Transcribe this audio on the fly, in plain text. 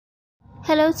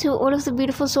Hello to all of the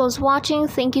beautiful souls watching.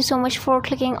 Thank you so much for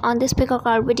clicking on this pick a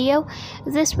card video.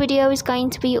 This video is going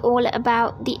to be all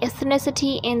about the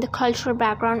ethnicity and the cultural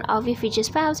background of your future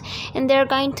spouse, and there are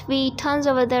going to be tons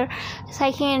of other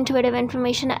psychic and intuitive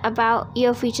information about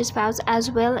your future spouse as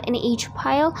well in each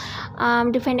pile,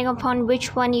 depending upon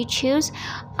which one you choose.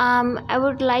 I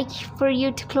would like for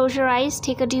you to close your eyes,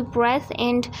 take a deep breath,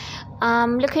 and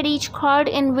look at each card,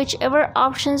 and whichever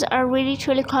options are really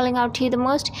truly calling out to you the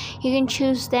most, you can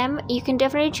choose them. You can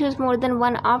definitely choose more than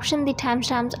one option. The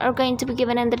timestamps are going to be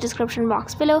given in the description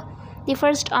box below. The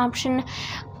first option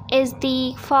is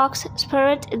the fox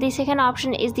spirit, the second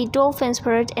option is the dolphin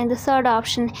spirit, and the third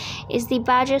option is the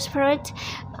badger spirit.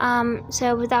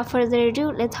 So without further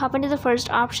ado, let's hop into the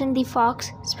first option, the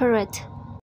fox spirit.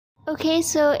 Okay,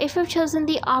 so if you've chosen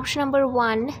the option number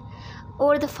 1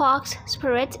 or the fox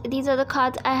spirit, these are the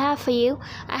cards I have for you.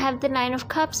 I have the 9 of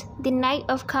cups, the knight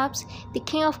of cups, the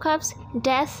king of cups,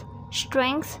 death,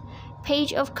 strength,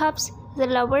 page of cups, the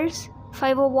lovers,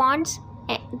 5 of wands,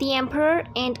 the emperor,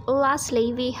 and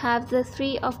lastly we have the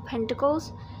 3 of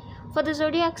pentacles. For the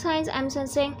zodiac signs, I'm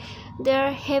sensing there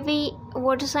are heavy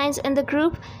water signs in the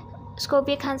group: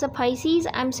 Scorpio, Cancer, Pisces.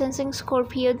 I'm sensing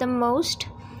Scorpio the most.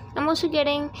 I'm also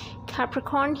getting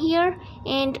Capricorn here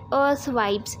and earth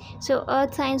vibes, so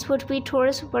earth signs would be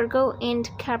Taurus, Virgo, and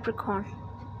Capricorn.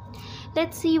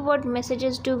 Let's see what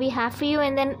messages do we have for you,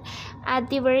 and then at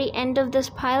the very end of this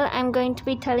pile I'm going to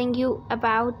be telling you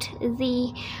about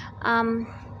the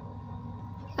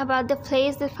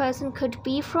place this person could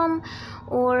be from,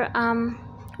 or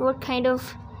what kind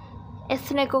of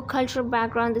ethnic or cultural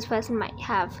background this person might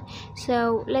have.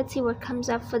 So let's see what comes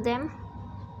up for them.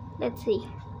 Let's see.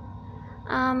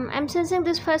 I'm sensing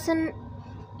this person,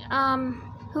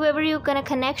 whoever you're gonna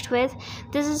connect with,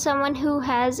 this is someone who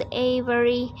has a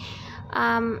very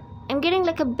I'm getting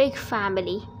like a big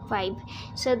family vibe.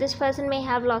 So this person may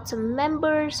have lots of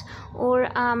members, or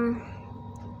I'm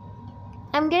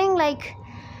getting like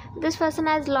this person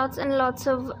has lots and lots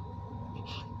of,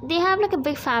 they have like a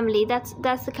big family. That's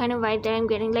the kind of vibe that I'm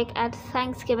getting, like at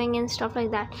Thanksgiving and stuff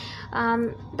like that.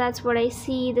 That's what I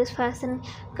see, this person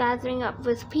gathering up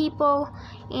with people,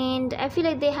 and I feel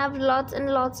like they have lots and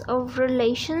lots of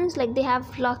relations, like they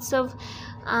have lots of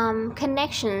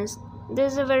connections.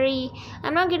 There's a very,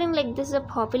 I'm not getting like this is a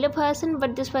popular person,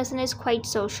 but this person is quite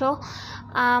social,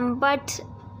 but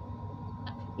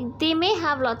they may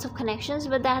have lots of connections,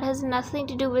 but that has nothing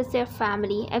to do with their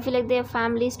family. I feel like their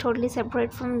family is totally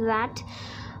separate from that.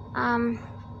 And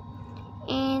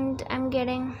I'm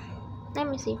getting, let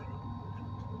me see.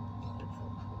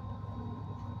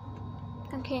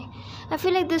 Okay, I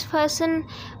feel like this person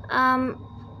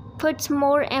puts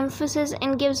more emphasis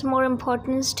and gives more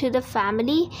importance to the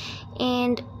family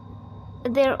and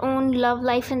their own love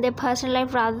life and their personal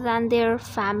life rather than their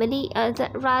family,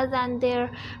 rather than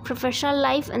their professional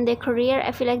life and their career.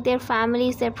 I feel like their family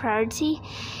is their priority.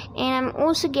 And I'm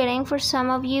also getting, for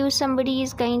some of you, somebody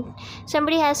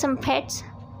has some pets.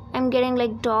 I'm getting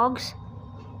like dogs,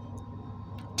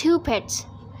 2 pets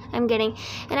I'm getting.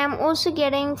 And I'm also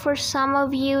getting, for some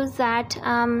of you, that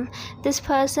this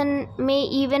person may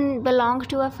even belong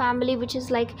to a family which is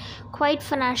like quite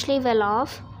financially well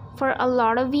off for a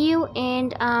lot of you,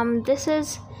 and this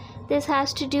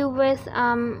has to do with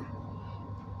I'm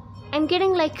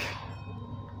getting like,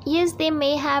 yes, they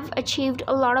may have achieved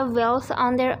a lot of wealth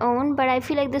on their own, but I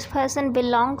feel like this person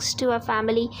belongs to a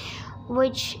family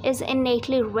which is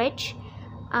innately rich.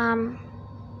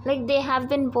 Like they have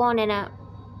been born in a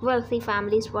wealthy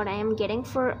family is what I am getting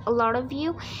for a lot of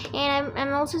you. And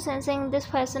I'm also sensing this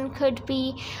person could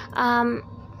be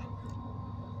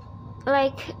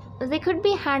like they could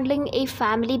be handling a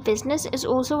family business is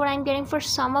also what I'm getting for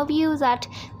some of you, that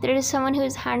there is someone who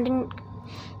is handling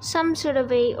some sort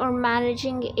of a, or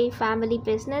managing a family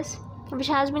business which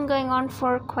has been going on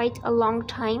for quite a long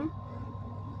time.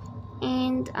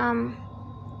 And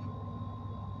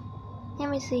let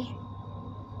me see,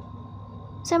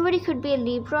 somebody could be a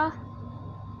Libra.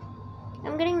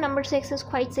 I'm getting number 6 is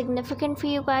quite significant for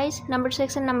you guys, number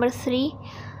 6 and number 3.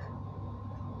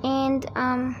 And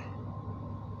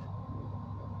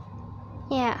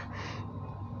yeah,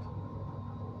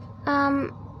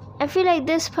 I feel like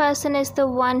this person is the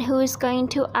one who is going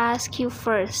to ask you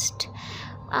first.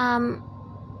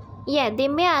 Yeah, they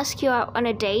may ask you out on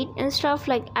a date and stuff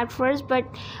like at first, but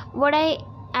what I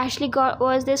actually got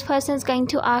was this person is going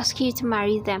to ask you to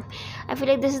marry them. I feel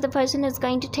like this is the person who's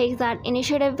going to take that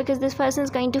initiative, because this person is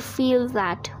going to feel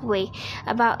that way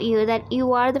about you, that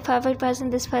you are the perfect person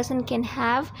this person can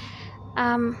have.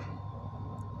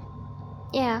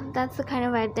 Yeah, that's the kind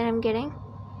of vibe that I'm getting.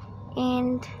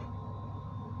 And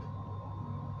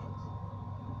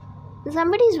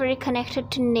somebody is very connected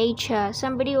to nature.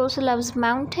 Somebody also loves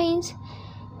mountains.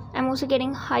 I'm also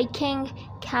getting hiking,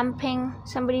 camping.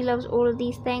 Somebody loves all of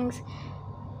these things.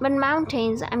 But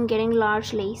mountains, I'm getting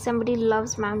largely. Somebody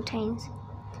loves mountains.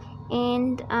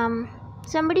 And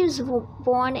somebody was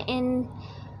born in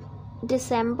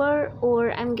December,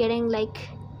 or I'm getting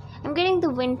the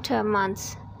winter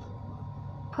months.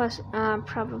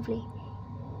 Probably.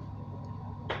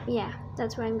 Yeah,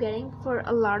 that's what I'm getting for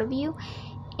a lot of you.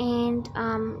 And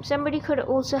somebody could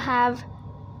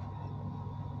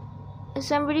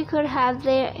have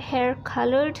their hair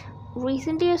colored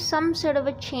recently, or some sort of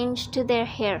a change to their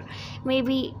hair.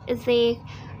 Maybe they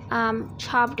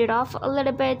chopped it off a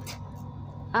little bit,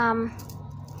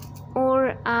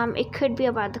 or it could be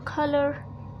about the color,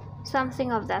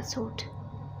 something of that sort.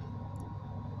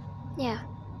 Yeah.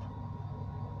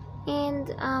 And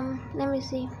let me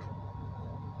see.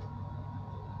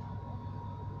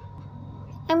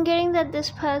 I'm getting that this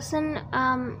person,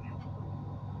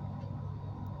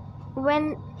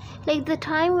 when the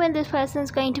time when this person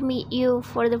is going to meet you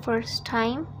for the first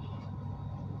time,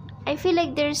 I feel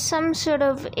like there's some sort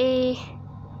of a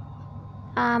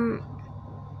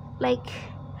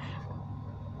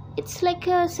it's like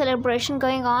a celebration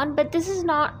going on, but this is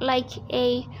not like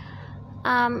a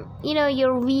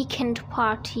your weekend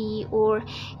party, or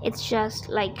it's just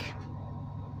like,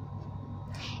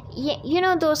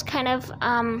 those kind of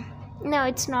no,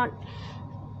 it's not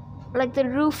like the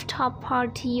rooftop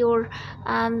party, or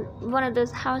one of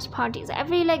those house parties. I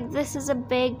feel like this is a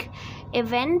big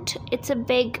event. It's a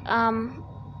big I'm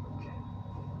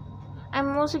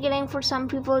also getting, for some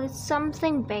people, it's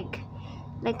something big,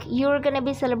 like you're gonna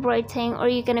be celebrating, or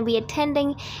you're gonna be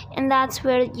attending, and that's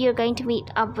where you're going to meet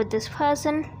up with this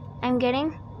person. I'm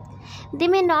getting they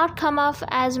may not come off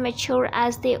as mature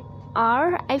as they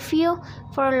are. I feel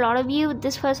for a lot of you,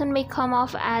 this person may come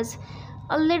off as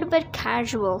a little bit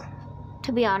casual.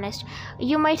 To be honest,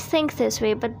 you might think this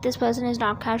way, but this person is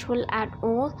not casual at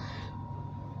all.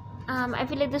 I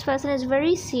feel like this person is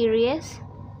very serious.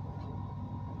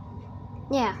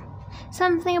 Yeah,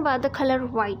 something about the color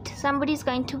white. Somebody's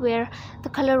going to wear the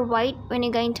color white when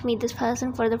you're going to meet this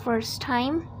person for the first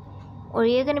time, or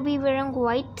you're going to be wearing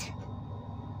white.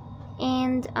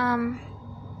 And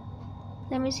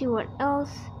let me see what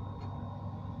else.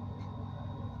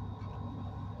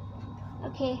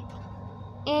 Okay,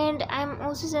 and I'm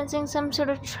also sensing some sort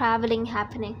of traveling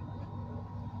happening.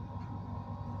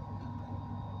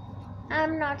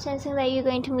 I'm not sensing that you're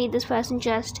going to meet this person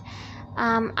just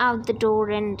out the door,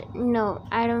 and no,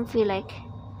 I don't feel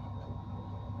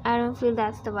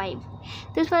that's the vibe.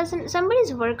 This person,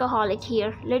 somebody's workaholic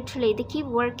here. Literally, they keep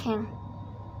working.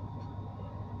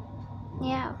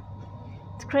 Yeah,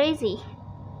 it's crazy.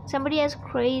 Somebody has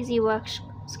crazy work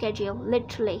schedule,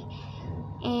 literally.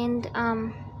 And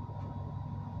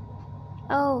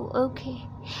oh,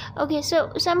 okay,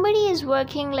 so somebody is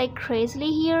working like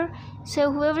crazily here.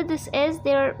 So whoever this is,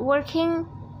 they're working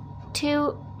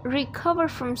to recover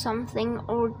from something,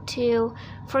 or to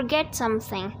forget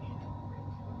something,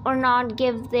 or not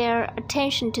give their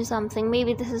attention to something.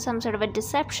 Maybe this is some sort of a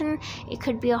deception. It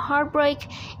could be a heartbreak.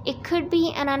 It could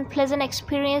be an unpleasant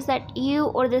experience that you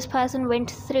or this person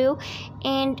went through,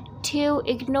 and to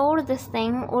ignore this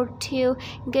thing, or to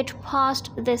get past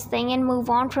this thing and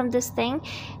move on from this thing,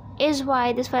 is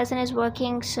why this person is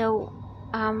working so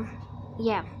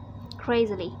yeah,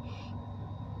 crazily.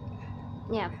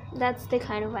 Yeah, that's the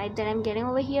kind of vibe that I'm getting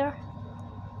over here.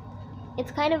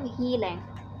 It's kind of healing.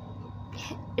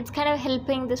 It's kind of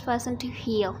helping this person to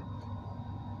heal.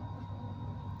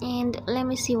 And let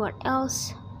me see what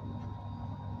else.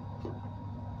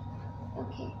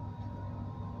 Okay,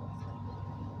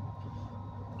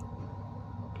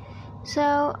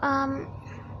 so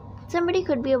somebody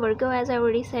could be a Virgo. As I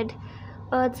already said,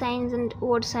 earth signs and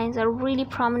water signs are really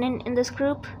prominent in this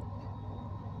group.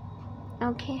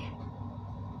 Okay,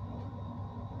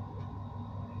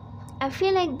 I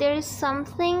feel like there is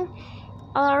something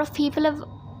a lot of people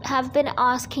have been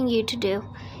asking you to do.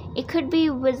 It could be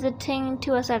visiting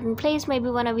to a certain place. Maybe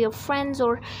one of your friends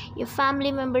or your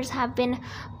family members have been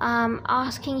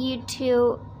asking you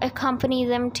to accompany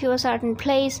them to a certain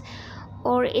place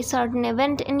or a certain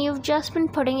event, and you've just been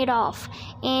putting it off.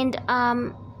 And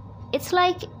it's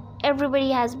like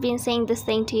everybody has been saying this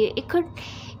thing to you. It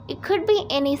could be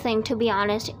anything, to be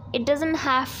honest. It doesn't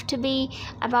have to be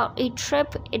about a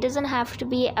trip. It doesn't have to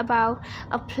be about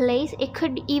a place. It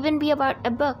could even be about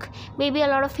a book. Maybe a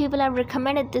lot of people have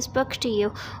recommended this book to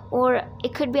you, or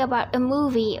it could be about a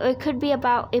movie, or it could be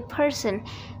about a person.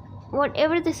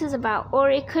 Whatever this is about, or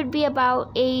it could be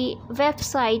about a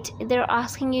website they're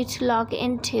asking you to log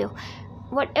into.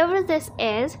 whatever this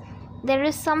is, there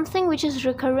is something which is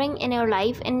recurring in your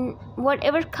life, and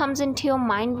whatever comes into your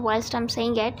mind whilst I'm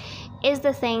saying it is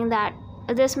the thing that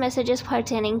this message is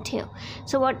pertaining to.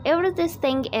 So whatever this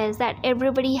thing is that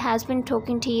everybody has been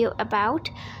talking to you about,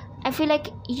 I feel like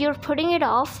you're putting it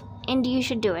off and you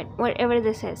should do it, whatever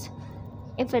this is.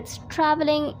 If it's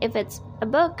traveling, if it's a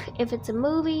book, if it's a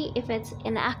movie, if it's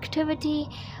an activity,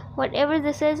 whatever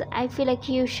this is, I feel like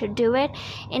you should do it.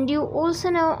 And you also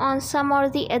know on some or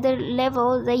the other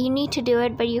level that you need to do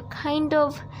it, but you're kind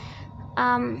of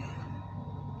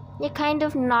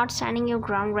not standing your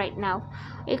ground right now.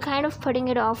 You're kind of putting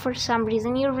it off for some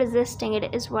reason. You're resisting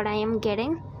it is what I am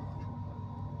getting.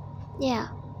 Yeah,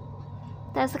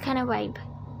 that's the kind of vibe.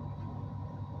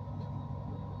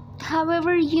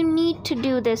 However, you need to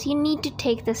do this. You need to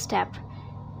take this step.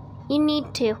 You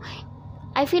need to.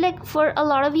 I feel like for a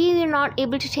lot of you, you're not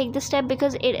able to take this step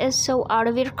because it is so out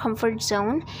of your comfort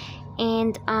zone.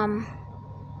 And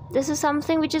this is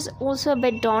something which is also a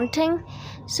bit daunting.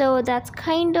 So that's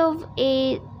kind of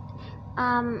a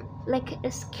like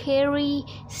a scary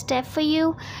step for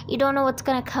you. You don't know what's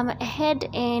gonna come ahead,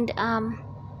 and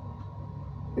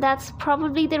that's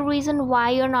probably the reason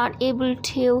why you're not able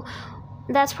to.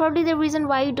 That's probably the reason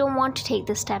why you don't want to take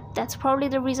the step. That's probably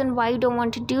the reason why you don't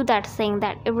want to do that thing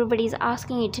that everybody's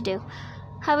asking you to do.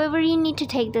 However, you need to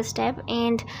take this step,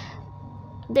 and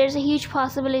there's a huge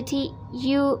possibility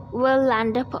you will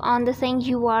land up on the thing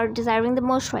you are desiring the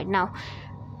most right now.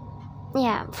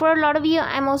 Yeah, for a lot of you,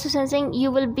 I'm also sensing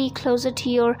you will be closer to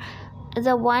your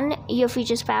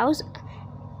future spouse.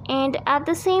 And at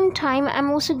the same time, I'm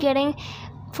also getting,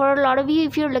 for a lot of you,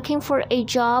 if you're looking for a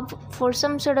job, for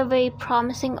some sort of a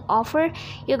promising offer,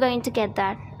 you're going to get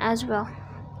that as well.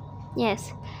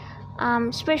 Yes,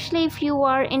 especially if you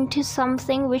are into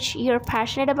something which you're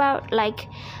passionate about, like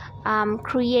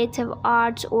creative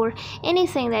arts or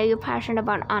anything that you're passionate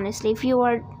about. Honestly, if you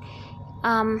are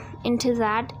into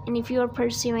that, and if you are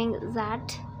pursuing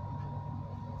that.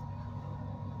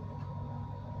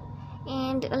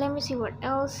 And let me see what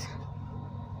else.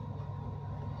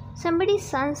 Somebody's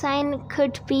sun sign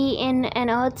could be in an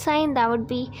earth sign. That would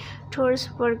be Taurus,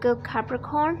 Virgo,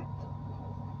 Capricorn.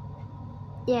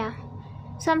 Yeah,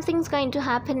 something's going to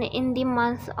happen in the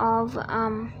month of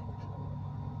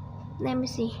let me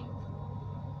see.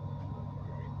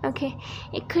 Okay,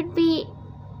 it could be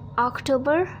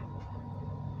October,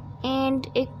 and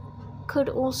it could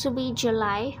also be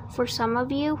July for some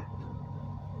of you.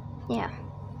 Yeah,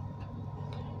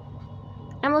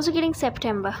 I'm also getting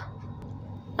September.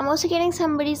 I'm also getting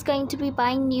somebody's going to be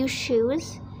buying new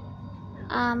shoes,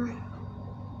 and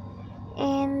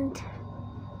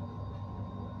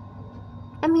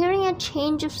I'm hearing a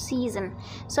change of season.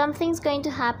 Something's going to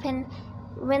happen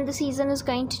when the season is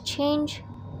going to change.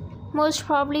 Most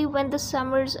probably when the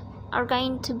summers are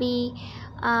going to be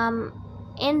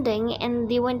ending and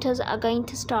the winters are going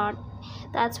to start.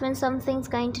 That's when something's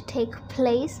going to take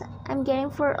place. I'm getting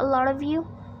for a lot of you.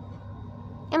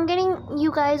 I'm getting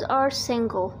you guys are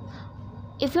single.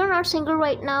 If you're not single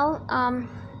right now,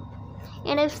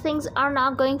 and if things are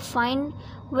not going fine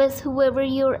with whoever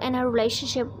you're in a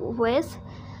relationship with,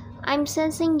 I'm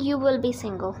sensing you will be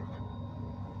single.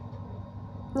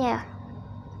 Yeah.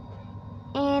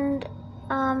 And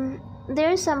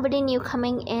there's somebody new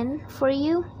coming in for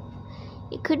you.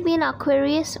 It could be an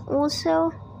Aquarius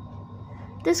also.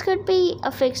 This could be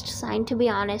a fixed sign, to be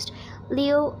honest.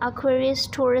 Leo, Aquarius,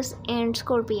 Taurus, and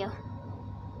Scorpio.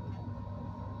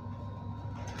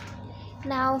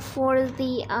 Now for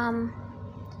the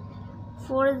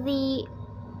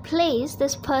place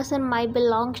this person might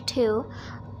belong to,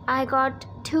 I got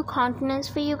 2 continents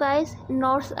for you guys,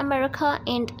 North America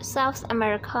and South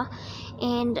America,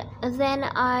 and then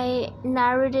I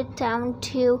narrowed it down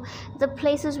to the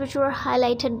places which were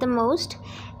highlighted the most,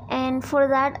 and for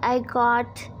that I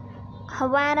got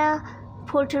Havana,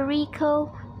 Puerto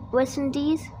Rico, West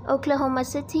Indies, Oklahoma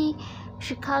City,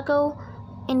 Chicago,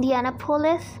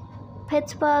 Indianapolis,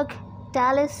 Pittsburgh,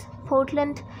 Dallas,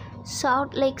 Portland,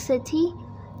 Salt Lake City,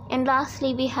 and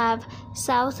lastly we have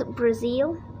South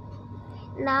Brazil.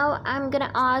 Now I'm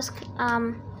gonna ask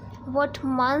what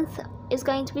month is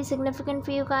going to be significant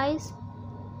for you guys.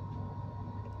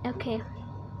 Okay,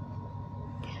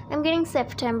 I'm getting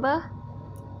September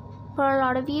for a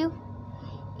lot of you,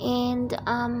 and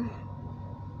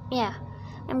yeah,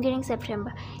 I'm getting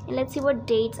September. And let's see what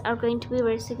dates are going to be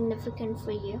very significant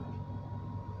for you.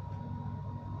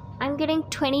 I'm getting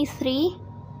 23.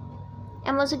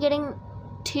 I'm also getting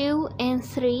 2 and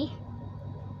 3,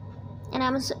 and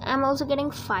I'm also getting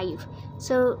 5.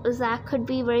 So that could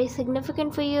be very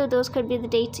significant for you. Those could be the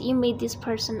dates you meet this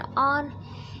person on.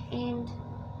 And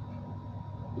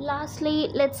lastly,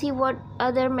 let's see what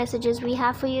other messages we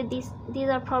have for you. These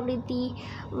are probably the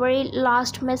very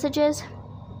last messages.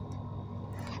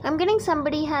 I'm getting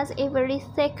somebody has a very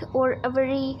thick or a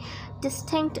very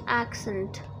distinct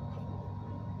accent.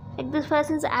 Like this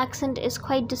person's accent is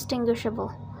quite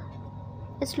distinguishable.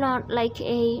 It's not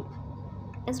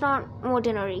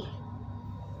ordinary.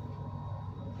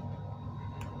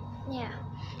 Yeah,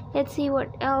 let's see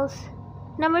what else.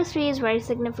 Number 3 is very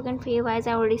significant for you guys.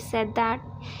 I already said that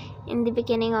in the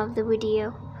beginning of the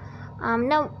video.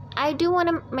 Now I do want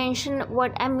to mention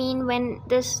what I mean when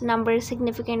this number is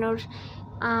significant, or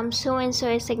so and so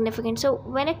is significant. So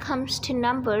when it comes to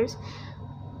numbers,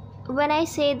 when I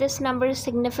say this number is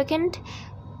significant,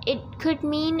 it could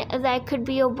mean that it could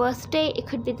be your birthday, it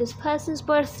could be this person's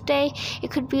birthday,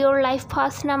 it could be your life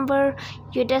path number,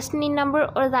 your destiny number,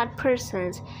 or that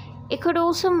person's. It could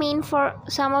also mean for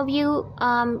some of you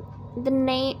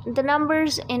the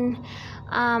numbers in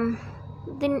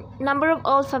the number of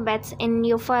alphabets in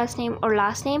your first name or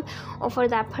last name, or for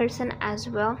that person as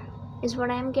well, is what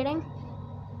I'm getting.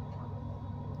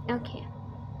 Okay,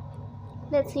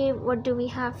 let's see what do we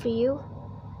have for you.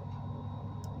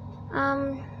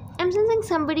 I'm sensing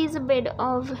somebody's a bit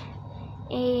of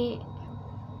a,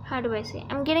 how do I say,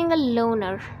 I'm getting a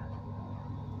loner.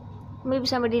 Maybe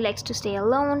somebody likes to stay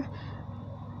alone.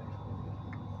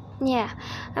 Yeah,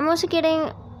 I'm also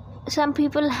getting some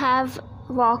people have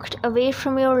walked away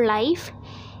from your life,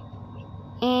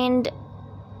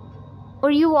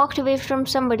 or you walked away from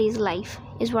somebody's life,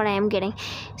 is what I am getting.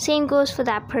 Same goes for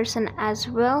that person as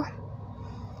well.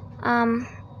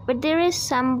 But there is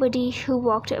somebody who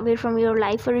walked away from your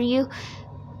life, or you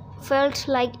felt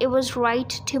like it was right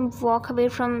to walk away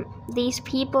from these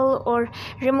people or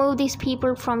remove these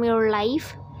people from your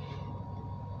life.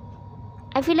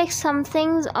 I feel like some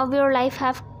things of your life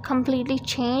have completely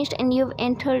changed and you've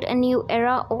entered a new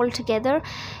era altogether.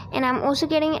 And I'm also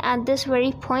getting at this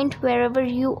very point, wherever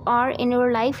you are in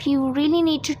your life, you really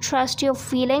need to trust your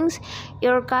feelings,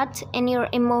 your gut, and your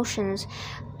emotions.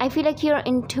 I feel like your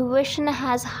intuition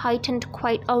has heightened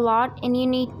quite a lot, and you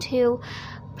need to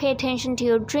pay attention to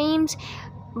your dreams,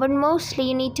 but mostly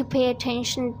you need to pay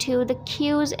attention to the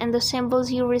cues and the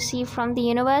symbols you receive from the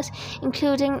universe,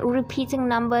 including repeating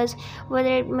numbers, whether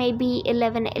it may be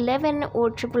 1111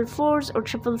 or 444s or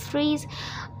 333s.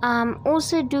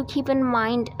 Also do keep in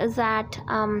mind that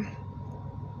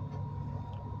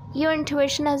your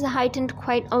intuition has heightened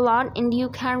quite a lot, and you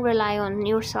can rely on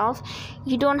yourself.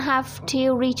 You don't have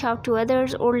to reach out to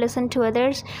others or listen to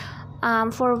others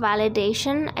for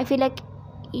validation. I feel like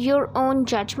your own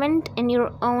judgment and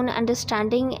your own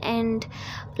understanding and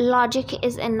logic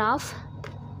is enough.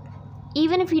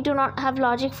 Even if you do not have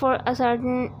logic for a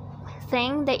certain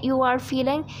thing that you are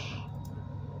feeling,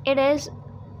 it is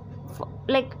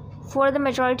like, for the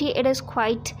majority, it is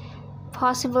quite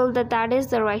possible that that is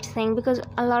the right thing, because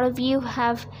a lot of you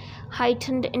have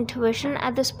heightened intuition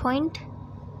at this point.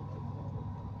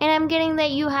 And I'm getting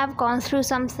that you have gone through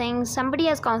some things. Somebody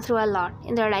has gone through a lot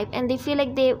in their life and they feel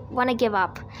like they want to give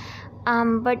up.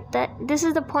 But this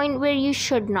is the point where you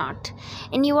should not.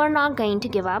 And you are not going to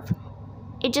give up.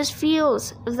 It just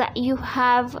feels that you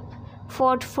have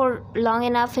fought for long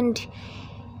enough and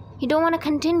you don't want to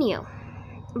continue.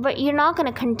 But you're not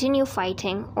going to continue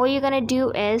fighting. All you're going to do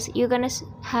is you're going to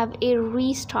have a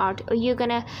restart, or you're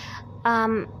going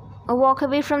to walk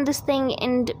away from this thing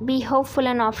and be hopeful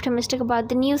and optimistic about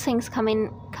the new things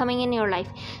coming in your life.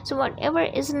 So whatever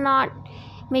is not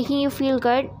making you feel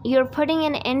good, you're putting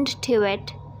an end to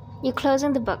it. You're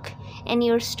closing the book and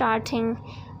you're starting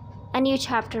a new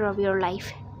chapter of your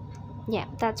life. Yeah,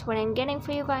 that's what I'm getting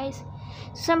for you guys.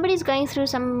 Somebody's going through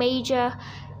some major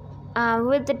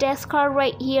with the death card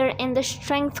right here and the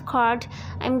strength card,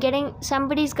 I'm getting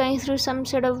somebody's going through some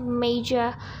sort of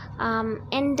major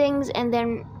endings and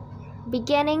then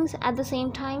beginnings at the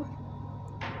same time.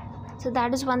 So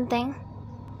that is one thing.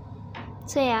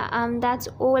 So yeah, that's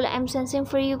all I'm sensing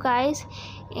for you guys,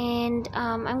 and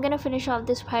I'm gonna finish off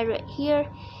this part right here.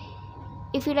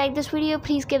 If you like this video,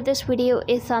 please give this video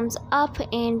a thumbs up,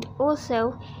 and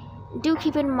also do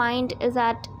keep in mind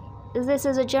that this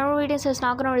is a general reading, so it's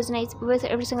not going to resonate with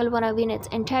every single one of you in its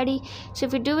entirety. So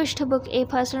if you do wish to book a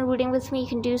personal reading with me, you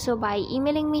can do so by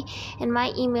emailing me, and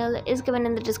my email is given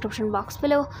in the description box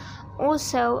below.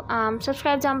 Also,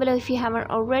 subscribe down below if you haven't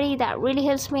already. That really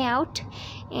helps me out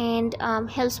and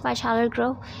helps my channel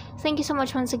grow. Thank you so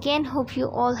much once again. Hope you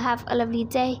all have a lovely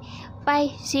day.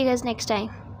 Bye. See you guys next time.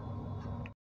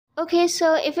 Okay,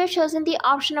 so if you've chosen the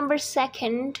option number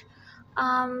 2nd,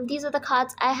 These are the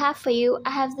cards I have for you.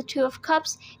 I have the Two of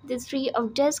Cups, the Three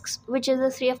of Discs, which is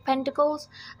the Three of Pentacles.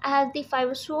 I have the Five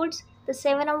of Swords, the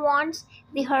Seven of Wands,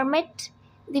 the Hermit,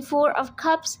 the Four of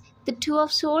Cups, the Two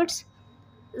of Swords,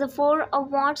 the Four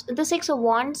of Wands, the Six of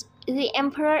Wands, the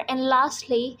Emperor, and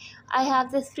lastly, I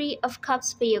have the Three of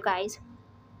Cups for you guys.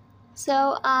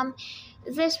 So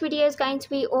this video is going to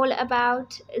be all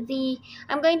about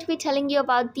I'm going to be telling you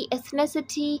about the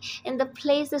ethnicity and the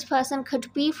place this person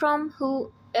could be from,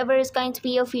 whoever is going to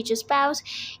be your future spouse,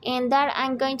 and that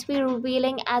I'm going to be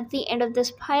revealing at the end of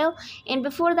this pile. And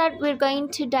before that, we're going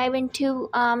to dive into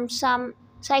some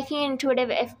psychic and intuitive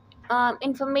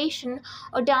information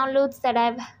or downloads that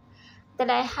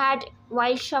I had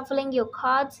while shuffling your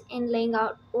cards and laying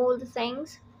out all the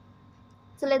things.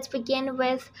 So let's begin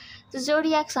with the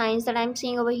zodiac signs that I'm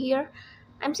seeing over here.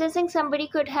 I'm sensing somebody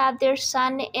could have their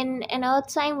sun in an earth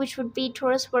sign, which would be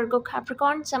Taurus, Virgo,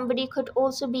 Capricorn. Somebody could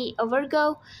also be a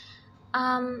Virgo.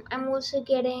 I'm also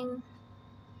getting,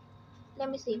 let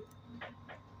me see.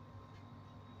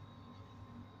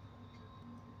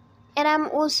 And I'm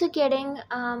also getting,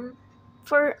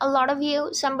 for a lot of you,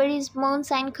 somebody's moon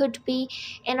sign could be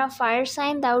in a fire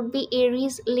sign. That would be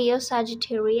Aries, Leo,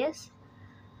 Sagittarius.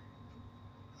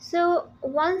 So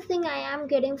one thing I am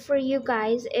getting for you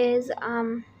guys is,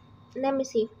 let me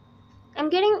see. I'm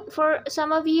getting for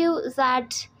some of you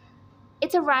that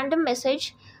it's a random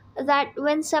message that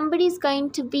when somebody's going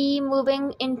to be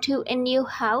moving into a new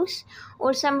house,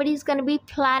 or somebody's going to be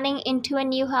planning into a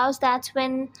new house, that's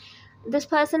when this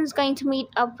person is going to meet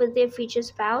up with their future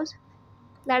spouse.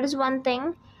 That is one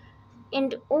thing.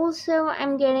 And also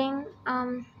I'm getting,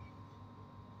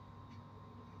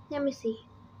 let me see.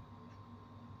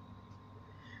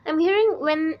 I'm hearing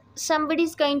when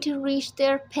somebody's going to reach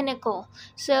their pinnacle.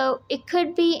 So it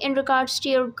could be in regards to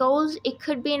your goals. It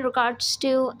could be in regards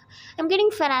to, I'm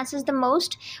getting finances the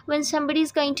most. When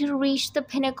somebody's going to reach the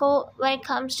pinnacle when it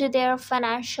comes to their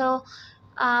financial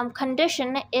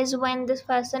condition is when this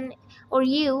person or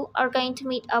you are going to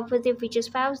meet up with your future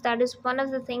spouse. That is one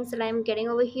of the things that I'm getting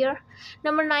over here.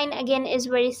 Number 9 again is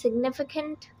very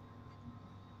significant.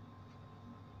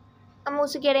 I'm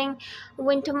also getting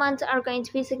winter months are going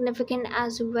to be significant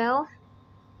as well.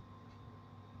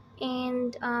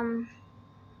 And I'm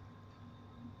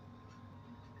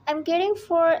getting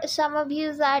for some of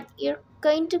you that you're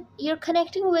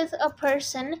connecting with a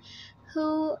person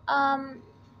who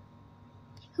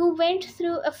went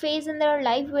through a phase in their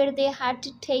life where they had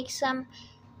to take some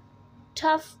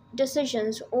tough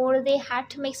decisions, or they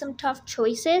had to make some tough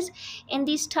choices, and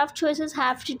these tough choices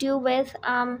have to do with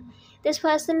this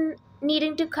person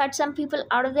needing to cut some people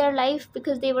out of their life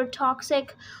because they were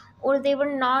toxic, or they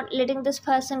were not letting this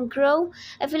person grow.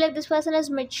 I feel like this person has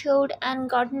matured and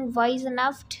gotten wise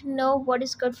enough to know what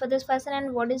is good for this person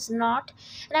and what is not.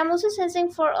 And I'm also sensing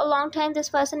for a long time this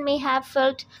person may have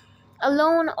felt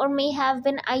alone or may have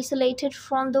been isolated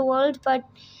from the world, but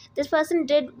this person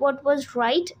did what was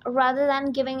right rather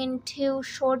than giving into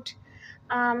short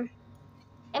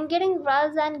I'm getting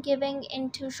rather than giving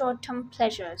into short-term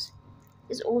pleasures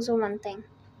is also one thing.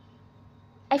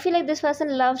 I feel like this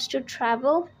person loves to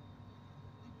travel.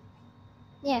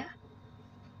 Yeah.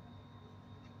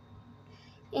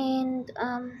 And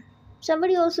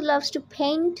somebody also loves to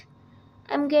paint,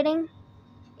 I'm getting.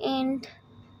 And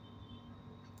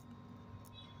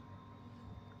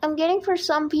I'm getting for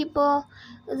some people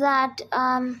that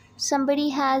somebody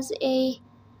has a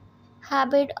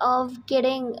habit of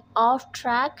getting off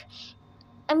track.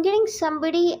 I'm getting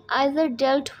somebody either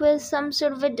dealt with some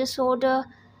sort of a disorder.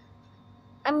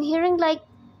 I'm hearing like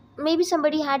maybe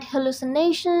somebody had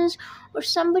hallucinations, or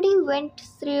somebody went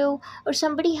through, or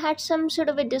somebody had some sort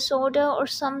of a disorder or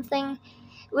something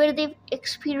where they've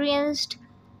experienced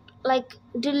like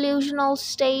delusional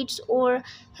states or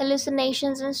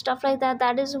hallucinations and stuff like that.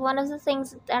 That is one of the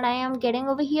things that I am getting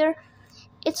over here.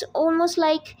 It's almost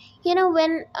like,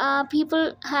 when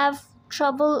people have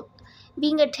trouble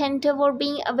being attentive or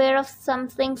being aware of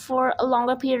something for a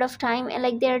longer period of time, and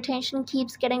like their attention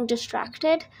keeps getting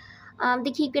distracted.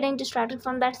 They keep getting distracted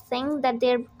from that thing that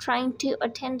they're trying to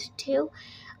attend to.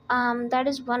 That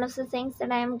is one of the things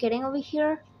that I am getting over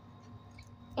here.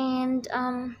 And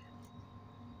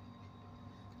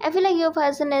I feel like your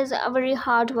person is a very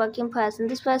hard-working person.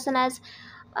 This person has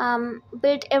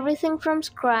built everything from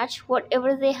scratch,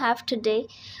 whatever they have today.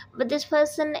 But this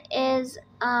person is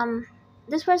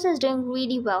doing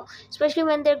really well, especially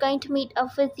when they're going to meet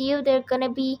up with you. They're gonna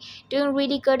be doing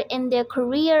really good in their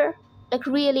career, like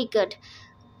really good.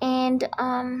 And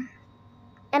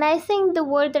And I think the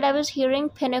word that I was hearing,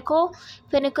 pinnacle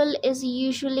is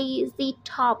usually the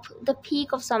top, the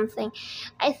peak of something.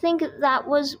 I think that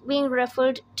was being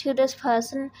referred to this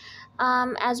person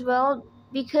as well,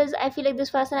 because I feel like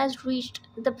this person has reached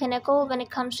the pinnacle when it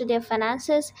comes to their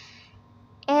finances.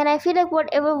 And I feel like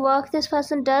whatever work this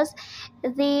person does,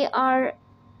 they are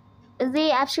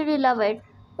they absolutely love it,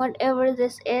 whatever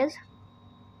this is.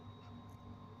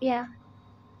 Yeah,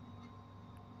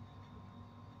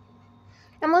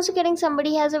 I'm also getting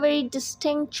somebody has a very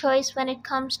distinct choice when it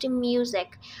comes to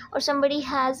music, or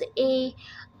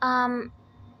um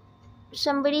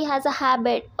somebody has a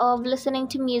habit of listening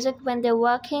to music when they're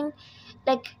working,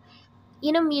 like,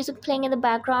 music playing in the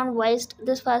background whilst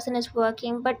this person is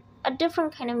working, but a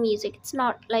different kind of music. It's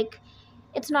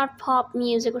not pop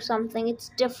music or something, it's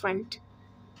different.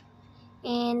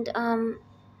 And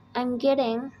I'm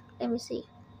getting, let me see,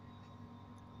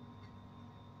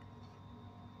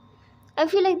 I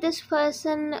feel like this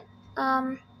person,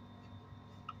 um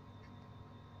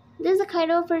this is the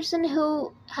kind of person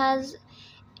who has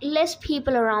less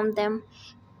people around them,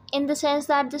 in the sense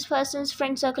that this person's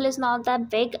friend circle is not that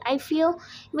big. I feel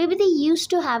maybe they used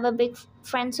to have a big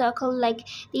friend circle, like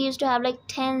they used to have like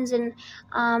tens and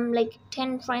like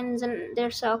 10 friends in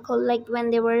their circle, like when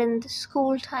they were in the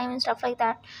school time and stuff like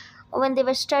that, or when they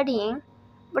were studying.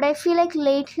 But I feel like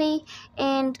lately,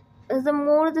 and the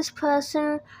more this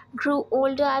person grew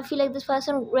older, I feel like this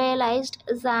person realized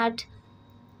that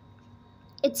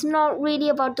it's not really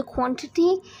about the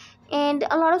quantity. And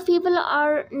a lot of people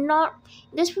are not,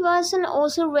 this person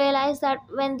also realized that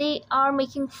when they are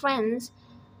making friends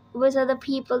with other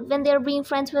people, when they're being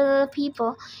friends with other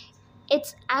people,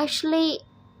 it's actually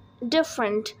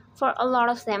different for a lot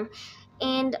of them.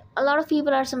 And a lot of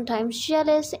people are sometimes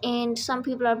jealous, and some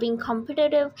people are being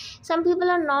competitive. Some people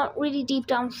are not really deep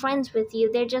down friends with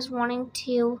you, they're just wanting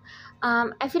to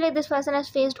I feel like this person has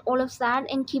faced all of that,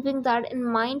 and keeping that in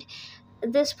mind,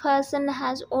 this person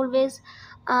has always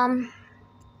um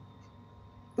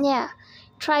yeah,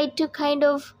 tried to kind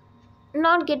of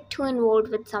not get too involved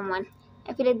with someone.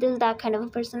 I feel like this is that kind of a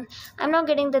person. I'm not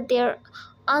getting that they're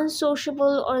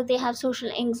unsociable or they have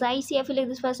social anxiety. I feel like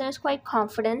this person is quite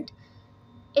confident.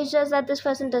 It's just that this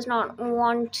person does not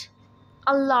want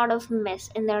a lot of mess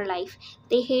in their life.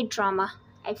 They hate drama,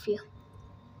 I feel.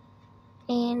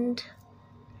 And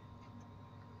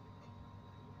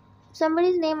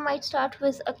somebody's name might start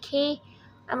with a K.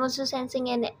 I'm also sensing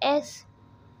an S.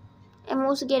 I'm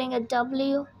also getting a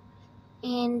W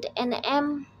and an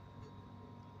M,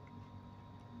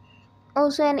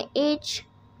 also an H.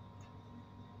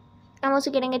 I'm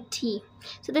also getting a T.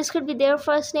 So this could be their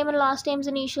first name and last name's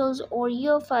initials, or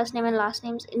your first name and last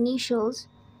name's initials.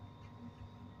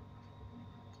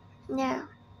 Yeah.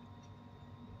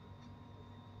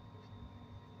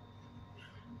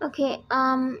 Okay,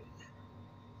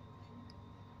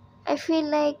 I feel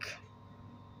like,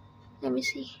 let me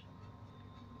see.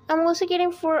 I'm also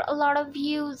getting for a lot of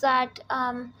you that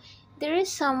there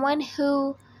is someone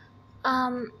who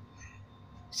um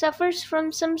suffers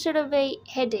from some sort of a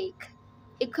headache.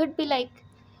 It could be like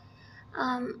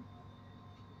um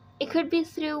it could be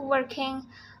through working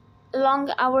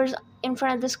long hours in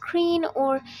front of the screen,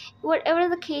 or whatever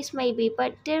the case may be,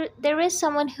 but there is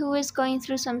someone who is going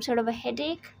through some sort of a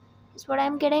headache, is what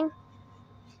I'm getting.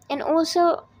 And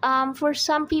also for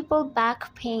some people,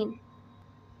 back pain.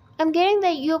 I'm getting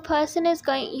that your person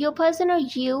or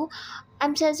you,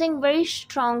 I'm sensing very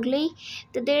strongly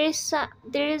that there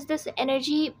is this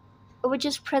energy which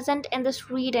is present in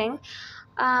this reading,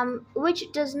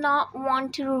 which does not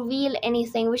want to reveal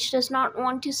anything, which does not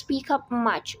want to speak up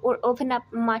much or open up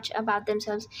much about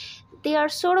themselves. They are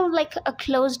sort of like a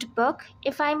closed book,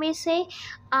 if I may say.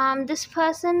 This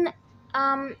person,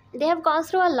 they have gone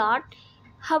through a lot.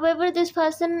 However, this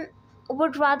person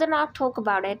would rather not talk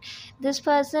about it. This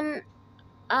person,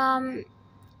 um,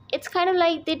 it's kind of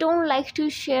like they don't like to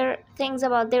share things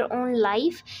about their own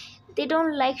life. They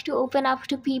don't like to open up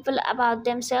to people about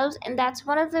themselves, and that's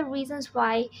one of the reasons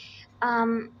why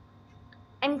um,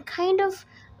 I'm kind of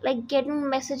like getting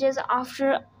messages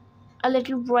after a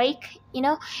little break.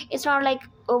 It's not like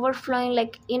overflowing,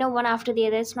 like, one after the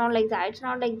other. It's not like that. It's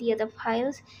not like the other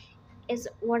piles, is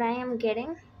what I am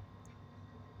getting.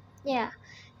 Yeah,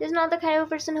 this is not the kind of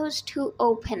person who's too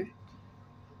open,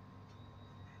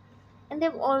 and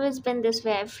they've always been this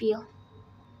way, I feel.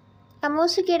 I'm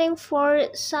also getting for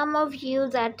some of you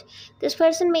that this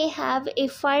person may have a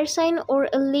fire sign or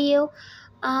a Leo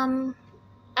um,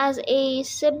 as a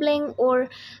sibling, or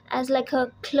as like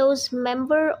a close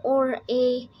member, or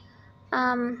a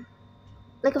um,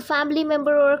 like a family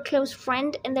member or a close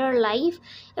friend in their life.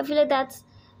 I feel like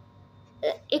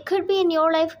it could be in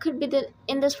your life, could be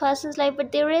in this person's life,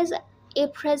 but there is a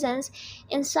presence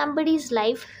in somebody's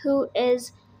life who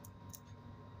is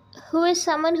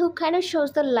someone who kind of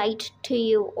shows the light to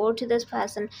you or to this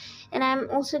person. And I'm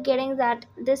also getting that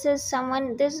this is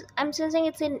someone, this, I'm sensing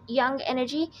it's in young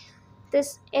energy.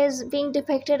 This is being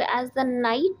depicted as the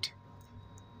knight,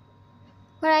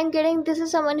 but I'm getting this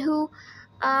is someone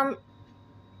um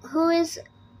who is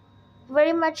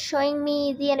very much showing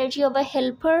me the energy of a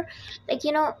helper. Like,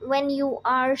 when you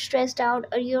are stressed out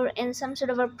or you're in some sort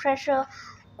of a pressure,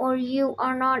 or you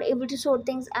are not able to sort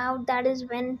things out, that is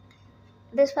when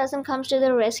this person comes to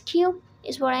the rescue,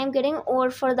 is what I'm getting. Or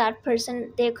for that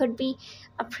person, there could be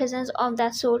a presence of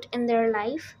that sort in their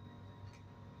life.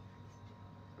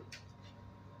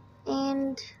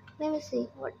 And let me see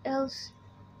what else.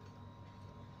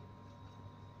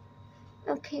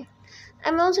 Okay,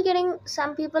 I'm also getting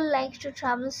some people like to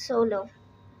travel solo.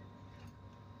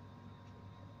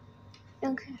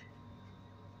 Okay.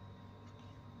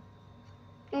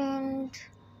 And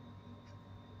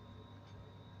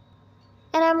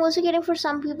I'm also getting for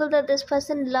some people that this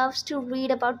person loves to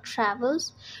read about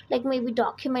travels, like maybe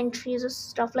documentaries or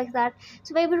stuff like that.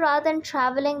 So maybe rather than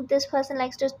traveling, this person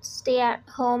likes to stay at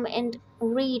home and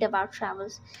read about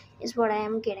travels, is what I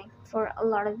am getting for a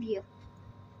lot of you.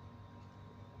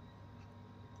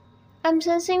 I'm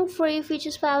sensing for your future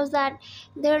spouse that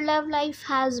their love life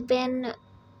has been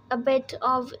a bit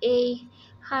of a,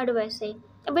 how do I say,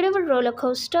 a bit of a roller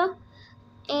coaster,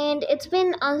 and it's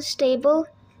been unstable.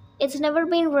 It's never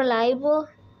been reliable,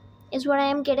 is what I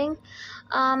am getting.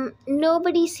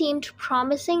 Nobody seemed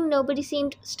promising, nobody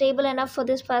seemed stable enough for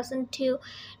this person to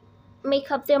make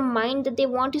up their mind that they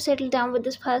want to settle down with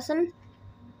this person.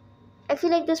 I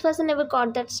feel like this person never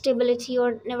got that stability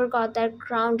or never got that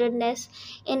groundedness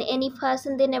in any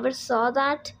person. They never saw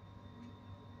that.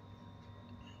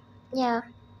 Yeah.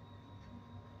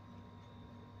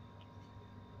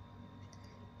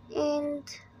 And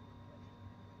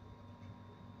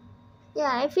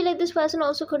yeah, I feel like this person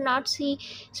also could not see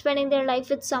spending their life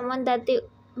with someone that they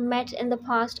met in the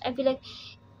past. I feel like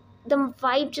the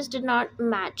vibe just did not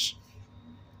match.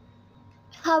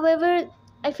 However,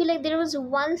 I feel like there was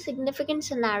one significant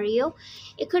scenario.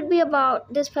 It could be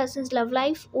about this person's love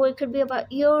life, or it could be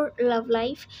about your love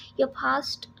life, your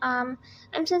past. I'm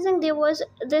sensing there was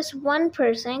this one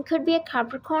person. It could be a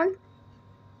Capricorn.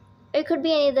 It could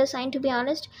be any other sign, to be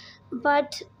honest.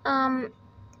 But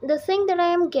the thing that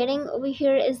I am getting over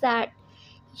here is that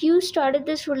you started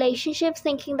this relationship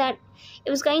thinking that it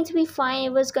was going to be fine,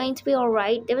 it was going to be all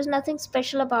right, there was nothing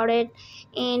special about it,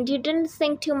 and you didn't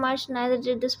think too much, neither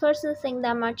did this person think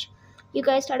that much. You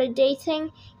guys started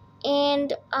dating,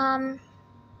 and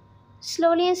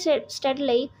slowly and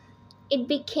steadily it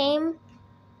became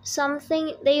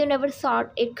something that you never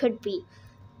thought it could be.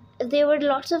 There were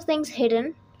lots of things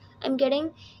hidden, I'm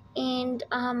getting, and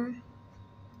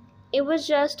it was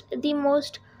just the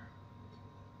most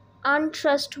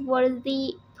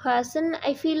untrustworthy person.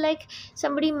 I feel like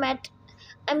somebody met,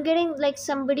 I'm getting like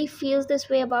somebody feels this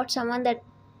way about someone, that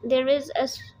there is a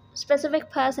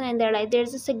specific person in their life,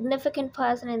 there's a significant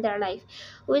person in their life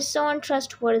who is so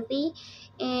untrustworthy,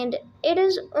 and it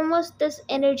is almost this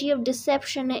energy of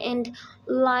deception and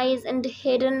lies and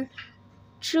hidden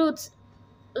truths.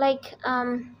 Like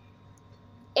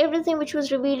everything which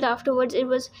was revealed afterwards, it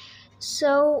was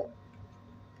so,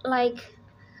 like,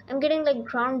 I'm getting like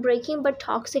groundbreaking but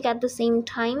toxic at the same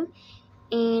time.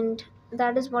 And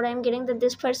that is what I'm getting, that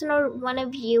this person or one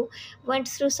of you went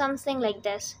through something like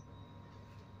this.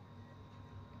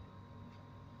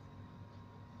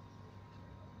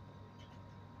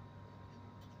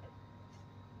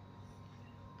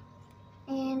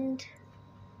 And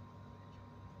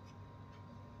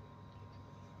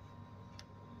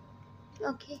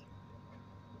okay,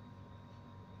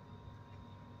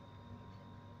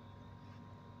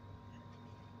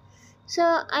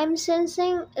 so I'm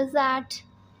sensing that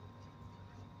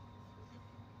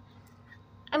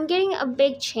I'm getting a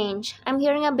big change, I'm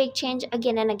hearing a big change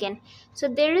again and again. So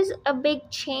there is a big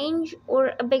change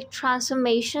or a big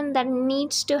transformation that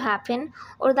needs to happen,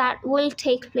 or that will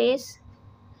take place.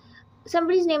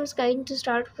 Somebody's name is going to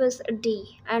start with a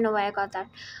D. I don't know why I got that.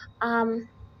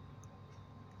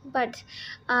 But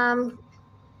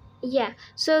yeah,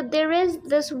 so there is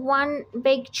this one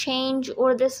big change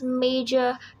or this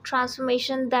major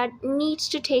transformation that needs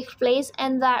to take place,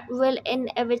 and that will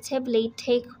inevitably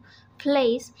take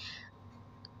place.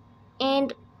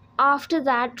 And after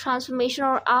that transformation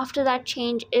or after that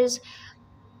change is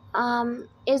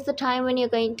the time when you're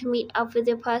going to meet up with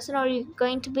your person, or you're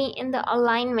going to be in the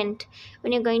alignment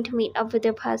when you're going to meet up with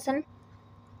your person.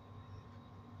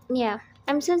 Yeah.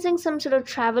 I'm sensing some sort of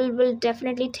travel will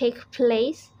definitely take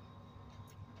place,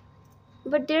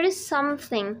 but there is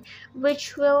something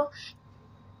which will,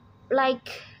 like,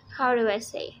 how do I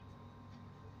say,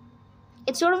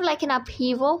 it's sort of like an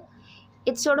upheaval.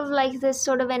 It's sort of like this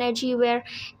sort of energy where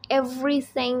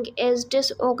everything is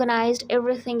disorganized,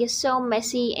 everything is so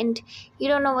messy, and you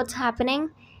don't know what's happening,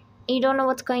 you don't know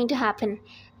what's going to happen.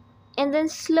 And then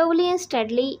slowly and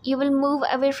steadily you will move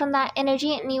away from that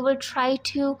energy, and you will try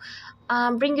to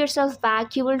bring yourself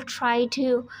back. You will try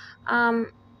to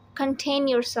contain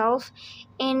yourself,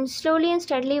 and slowly and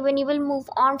steadily when you will move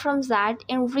on from that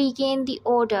and regain the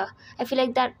order, I feel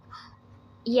like that,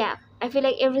 yeah, I feel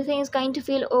like everything is going to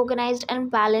feel organized and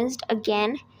balanced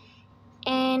again.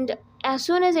 And as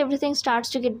soon as everything starts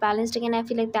to get balanced again, I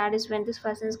feel like that is when this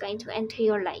person is going to enter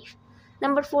your life.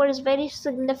 Number 4 is very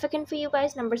significant for you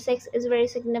guys. Number 6 is very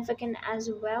significant as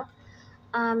well.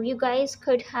 You guys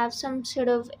could have some sort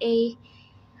of a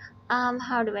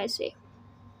how do I say,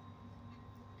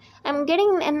 I'm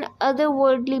getting an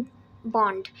otherworldly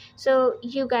bond. So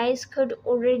you guys could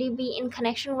already be in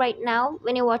connection right now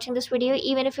when you're watching this video,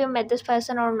 even if you met this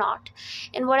person or not.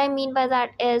 And what I mean by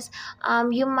that is,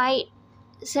 you might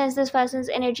sense this person's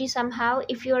energy somehow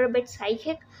if you're a bit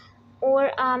psychic,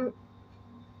 or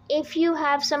if you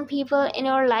have some people in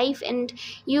your life and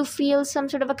you feel some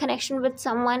sort of a connection with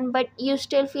someone, but you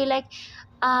still feel like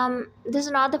this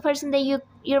is not the person that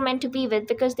you're meant to be with,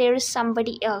 because there is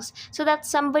somebody else. So that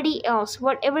somebody else,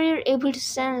 whatever you're able to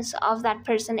sense of that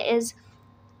person, is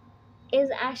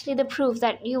actually the proof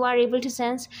that you are able to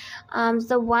sense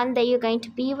the one that you're going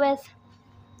to be with.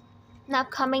 Now,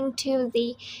 coming to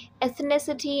the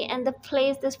ethnicity and the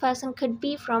place this person could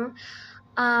be from,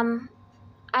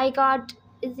 I got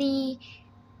the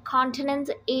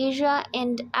continents Asia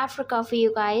and Africa for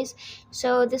you guys.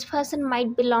 So this person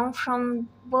might belong from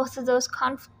both of those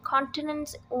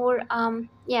continents, or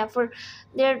yeah, for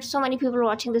there are so many people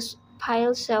watching this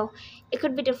pile, so it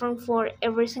could be different for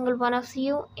every single one of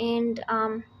you. And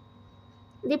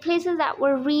the places that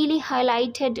were really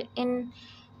highlighted in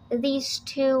these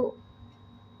two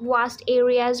vast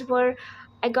areas were,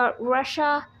 I got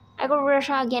Russia,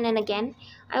 again and again.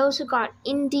 I also got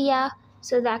India,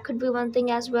 so that could be one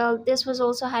thing as well. This was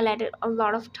also highlighted a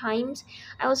lot of times.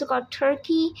 I also got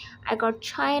Turkey, I got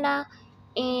China,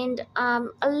 and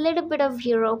a little bit of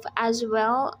Europe as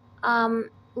well,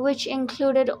 which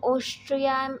included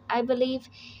Austria, I believe,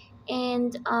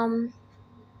 and I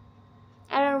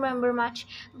don't remember much,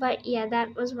 but yeah,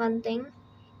 that was one thing.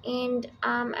 And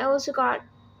I also got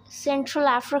Central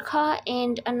Africa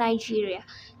and Nigeria.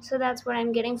 So that's what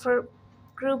I'm getting for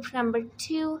group number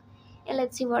 2. And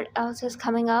let's see what else is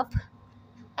coming up.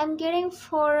 I'm getting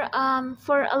for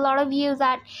a lot of you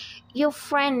that your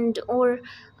friend, or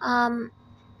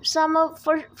some of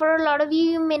for a lot of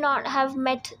you, you may not have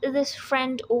met this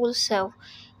friend also,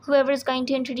 whoever is going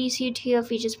to introduce you to your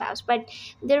future spouse, but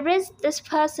there is this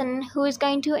person who is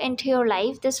going to enter your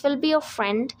life. This will be your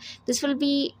friend, this will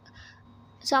be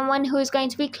someone who is going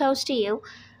to be close to you,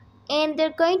 and they're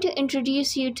going to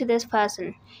introduce you to this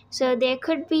person. So there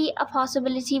could be a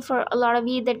possibility for a lot of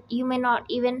you that you may not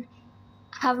even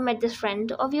have met this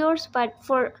friend of yours, but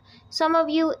for some of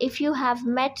you, if you have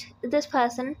met this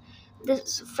person,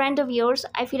 this friend of yours,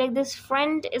 I feel like this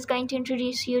friend is going to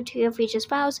introduce you to your future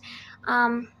spouse.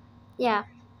 Yeah,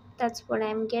 that's what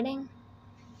I'm getting.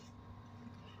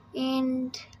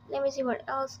 And let me see what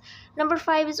else. Number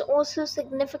 5 is also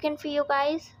significant for you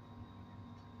guys.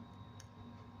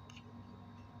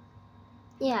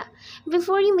 Yeah,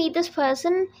 before you meet this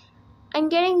person, I'm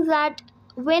getting that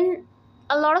when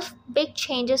a lot of big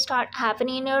changes start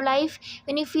happening in your life,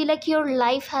 when you feel like your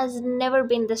life has never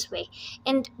been this way,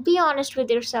 and be honest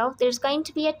with yourself, there's going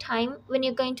to be a time when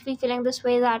you're going to be feeling this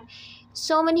way, that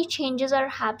so many changes are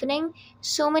happening,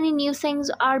 so many new things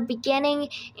are beginning,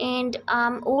 and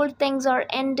old things are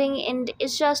ending, and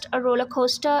it's just a roller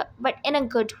coaster, but in a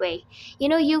good way.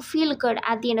 You feel good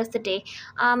at the end of the day.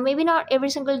 Maybe not every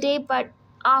single day, but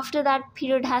after that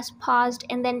period has passed,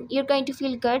 and then you're going to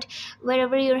feel good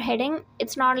wherever you're heading.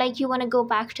 It's not like you want to go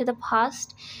back to the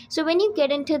past. So when you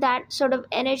get into that sort of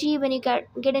energy, when you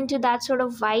get into that sort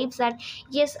of vibes, that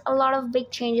yes, a lot of big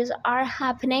changes are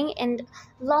happening and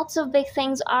lots of big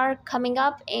things are coming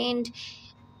up, and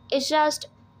it's just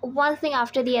one thing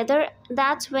after the other,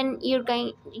 that's when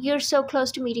you're so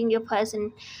close to meeting your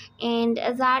person, and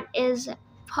that is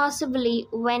possibly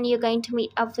when you're going to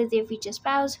meet up with your future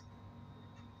spouse.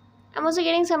 I'm also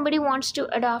getting somebody wants to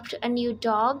adopt a new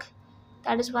dog.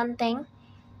 That is one thing.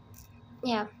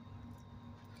 Yeah.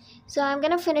 So I'm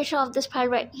gonna finish off this pile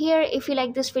right here. If you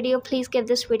like this video, please give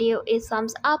this video a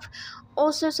thumbs up.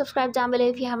 Also subscribe down below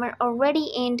if you haven't already,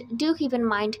 and do keep in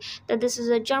mind that this is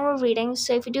a general reading.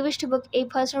 So if you do wish to book a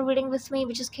personal reading with me,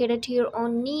 which is catered to your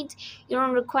own needs, your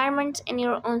own requirements, and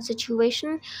your own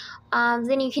situation,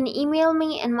 then you can email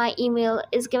me, and my email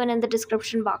is given in the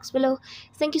description box below.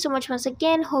 Thank you so much once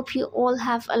again. Hope you all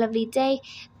have a lovely day.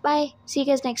 Bye. See you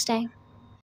guys next time.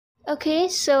 Okay,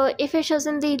 so if you're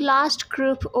chosen the last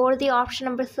group or the option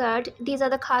number third, these are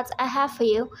the cards I have for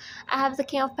you. I have the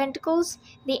King of Pentacles,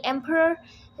 the Emperor,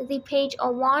 the Page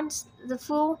of Wands, the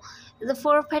Fool, the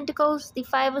Four of Pentacles, the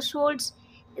Five of Swords,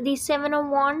 the Seven of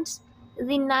Wands,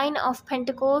 the Nine of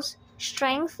Pentacles,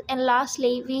 Strength, and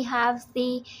lastly we have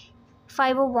the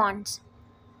Five of Wands.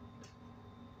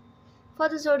 For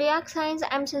the zodiac signs,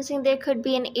 I'm sensing there could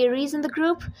be an Aries in the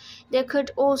group. There could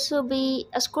also be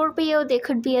a Scorpio. There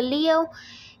could be a Leo.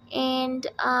 And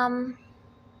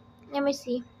let me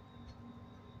see.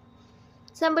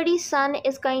 Somebody's sun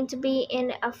is going to be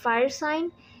in a fire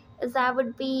sign. That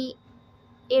would be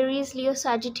Aries, Leo,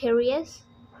 Sagittarius.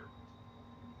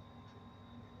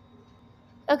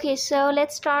 Okay, so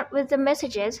let's start with the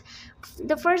messages.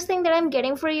 The first thing that I'm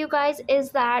getting for you guys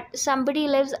is that somebody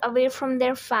lives away from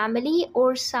their family,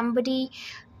 or somebody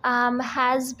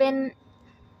has been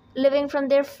living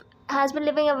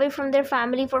away from their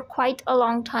family for quite a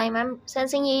long time. I'm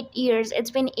sensing 8 years.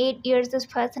 It's been 8 years this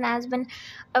person has been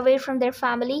away from their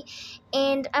family.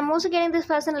 And I'm also getting this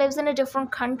person lives in a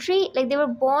different country. Like they were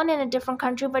born in a different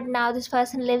country, but now this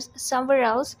person lives somewhere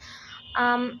else.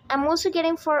 I'm also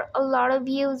getting for a lot of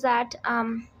you that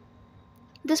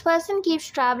this person keeps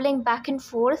traveling back and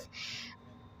forth,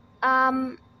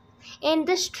 and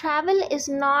this travel is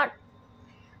not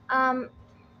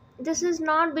this is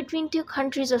not between two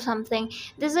countries or something.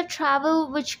 This is a travel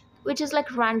which is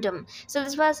like random. So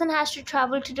this person has to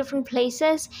travel to different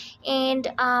places, and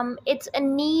it's a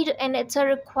need and it's a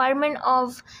requirement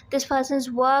of this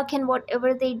person's work and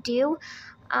whatever they do.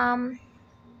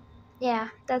 Yeah,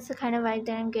 that's the kind of vibe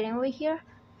that I'm getting over here.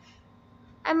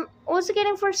 I'm also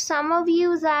getting for some of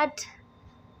you that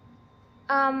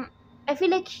I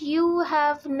feel like you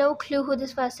have no clue who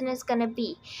this person is gonna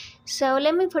be. So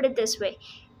let me put it this way.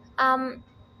 I'm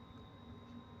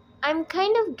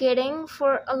kind of getting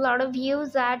for a lot of you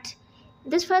that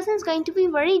this person is going to be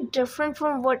very different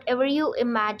from whatever you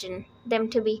imagine them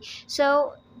to be.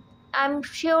 So I'm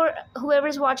sure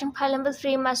whoever's watching pile number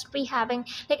 3 must be having,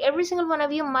 like every single one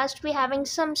of you must be having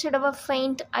some sort of a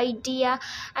faint idea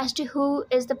as to who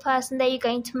is the person that you're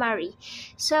going to marry.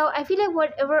 So I feel like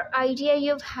whatever idea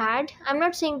you've had, I'm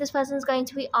not saying this person is going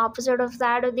to be opposite of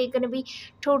that, or they're going to be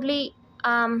totally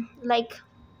like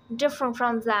different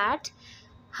from that.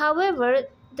 However,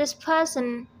 this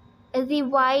person, the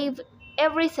vibe,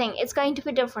 everything, it's going to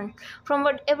be different from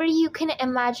whatever you can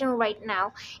imagine right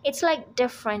now. It's like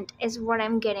different is what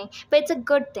I'm getting, but it's a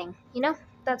good thing, you know.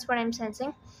 That's what I'm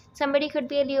sensing. Somebody could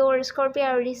be a Leo or a Scorpio.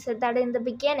 I already said that in the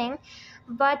beginning,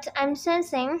 but I'm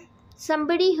sensing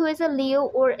somebody who is a Leo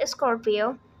or a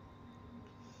Scorpio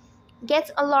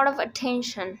gets a lot of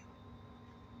attention.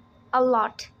 A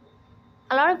lot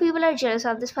of people are jealous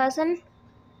of this person,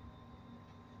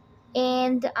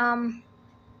 and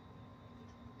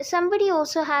somebody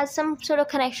also has some sort of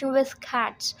connection with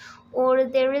cats, or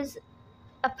there is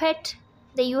a pet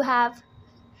that you have.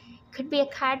 Could be a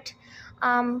cat.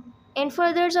 And for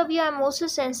others of you, I'm also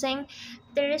sensing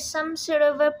there is some sort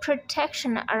of a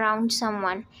protection around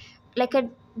someone, like a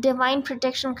divine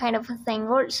protection kind of a thing,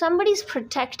 or somebody's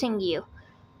protecting you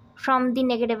from the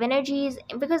negative energies,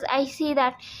 because I see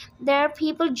that there are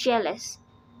people jealous.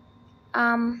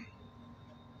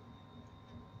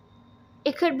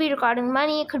 It could be regarding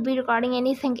money, it could be regarding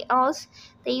anything else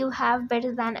that you have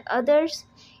better than others,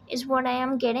 is what I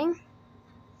am getting.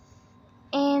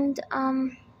 And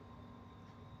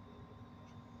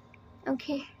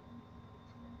okay,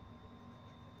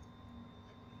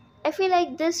 I feel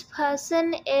like this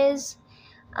person is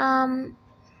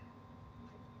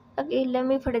okay, let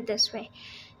me put it this way.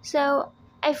 So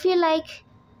I feel like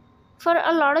for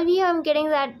a lot of you, I'm getting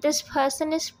that this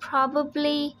person is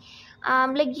probably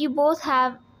like you both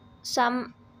have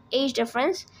some age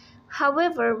difference.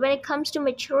 However, when it comes to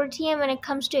maturity and when it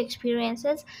comes to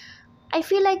experiences, I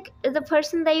feel like the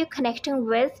person that you're connecting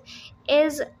with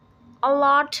is a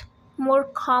lot more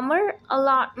calmer, a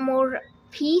lot more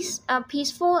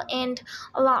peaceful, and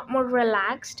a lot more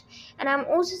relaxed. And I'm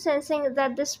also sensing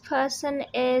that this person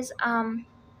is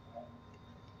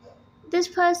this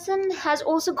person has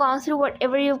also gone through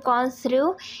whatever you've gone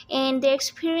through, and their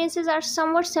experiences are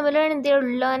somewhat similar, and their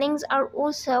learnings are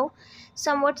also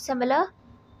somewhat similar.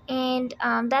 and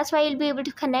that's why you'll be able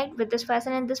to connect with this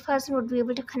person, and this person would be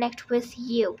able to connect with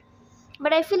you.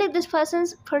 But I feel like this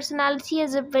person's personality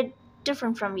is a bit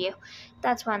different from you.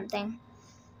 That's one thing.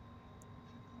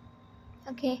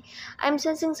 Okay, I'm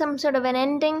sensing some sort of an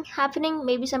ending happening.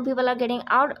 Maybe some people are getting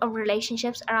out of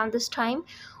relationships around this time,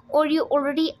 or you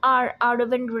already are out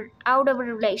of a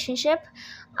relationship.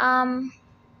 Um,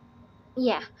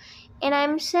 yeah, and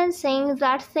I'm sensing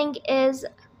that thing is.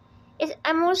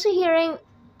 I'm also hearing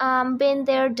been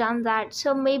there, done that.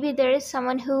 So maybe there is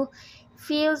someone who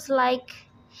feels like,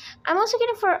 I'm also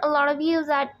getting for a lot of you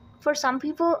that for some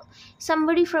people,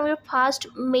 somebody from your past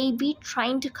may be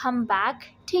trying to come back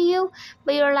to you,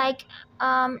 but you're like,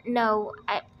 no,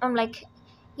 I'm like,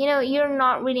 you're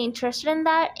not really interested in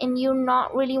that, and you're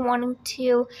not really wanting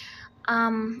to.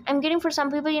 I'm getting for some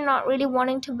people, you're not really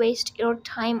wanting to waste your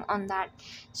time on that.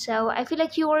 So I feel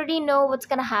like you already know what's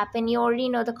gonna happen. You already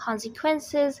know the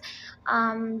consequences,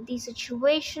 the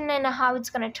situation, and how it's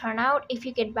gonna turn out if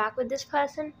you get back with this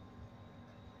person.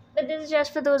 But this is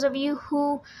just for those of you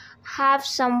who have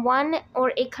someone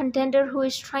or a contender who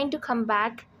is trying to come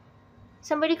back.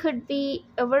 Somebody could be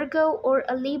a Virgo or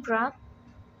a Libra.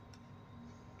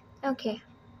 Okay.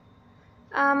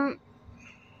 Um,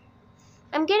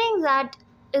 I'm getting that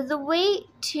the way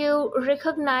to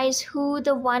recognize who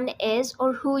the one is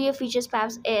or who your future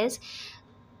spouse is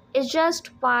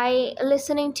just by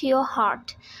listening to your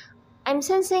heart. I'm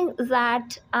sensing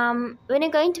that when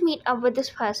you're going to meet up with this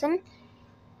person,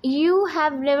 you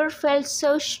have never felt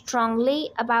so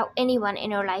strongly about anyone in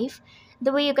your life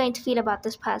the way you're going to feel about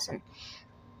this person.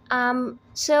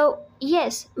 So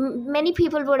yes, many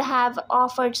people would have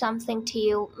offered something to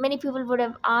you. Many people would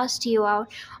have asked you out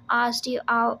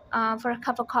for a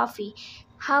cup of coffee.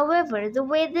 However, the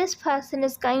way this person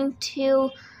is going to,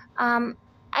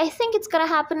 I think it's gonna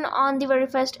happen on the very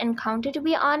first encounter, to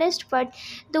be honest. But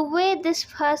the way this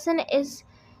person is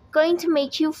going to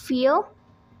make you feel,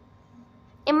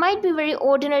 it might be very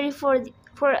ordinary for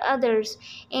others,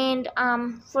 and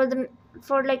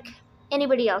for like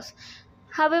anybody else.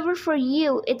 However, for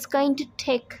you, it's going to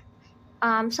take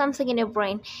something in your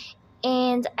brain,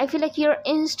 and I feel like you're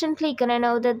instantly gonna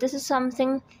know that this is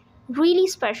something really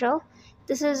special.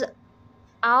 This is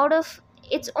out of,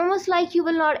 it's almost like you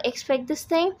will not expect this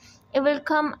thing. It will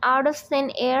come out of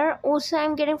thin air. Also,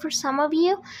 I'm getting for some of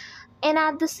you, and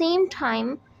at the same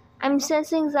time, I'm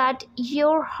sensing that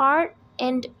your heart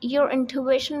and your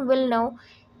intuition will know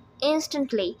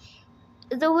instantly.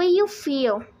 The way you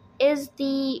feel is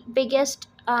the biggest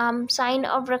sign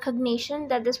of recognition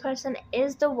that this person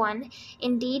is the one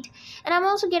indeed. And I'm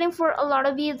also getting for a lot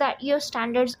of you that your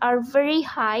standards are very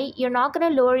high. You're not going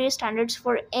to lower your standards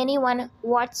for anyone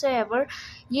whatsoever.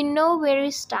 You know where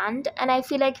you stand, and I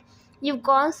feel like you've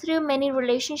gone through many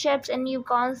relationships, and you've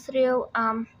gone through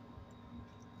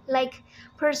like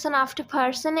person after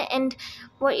person, and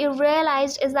what you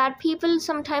realized is that people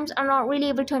sometimes are not really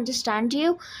able to understand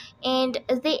you, and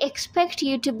they expect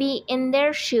you to be in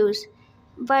their shoes,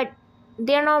 but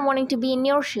they're not wanting to be in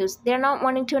your shoes. They're not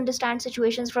wanting to understand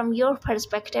situations from your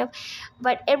perspective,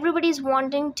 but everybody's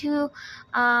wanting you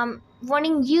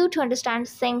to understand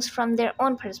things from their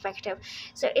own perspective.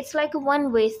 So it's like a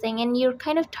one-way thing, and you're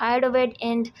kind of tired of it,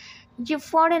 and you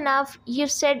fought enough. You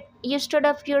stood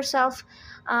up yourself,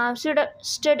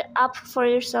 stood up for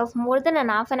yourself more than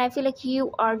enough, and I feel like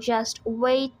you are just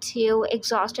way too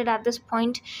exhausted at this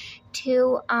point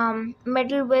to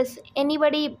meddle with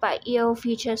anybody but your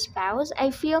future spouse, I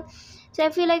feel. So I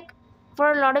feel like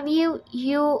for a lot of you,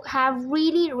 you have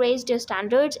really raised your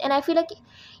standards, and I feel like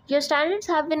your standards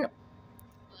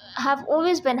have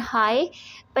always been high,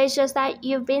 but it's just that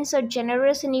you've been so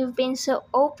generous and you've been so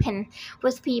open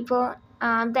with people,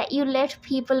 that you let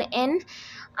people in.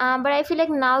 But I feel like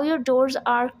now your doors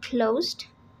are closed.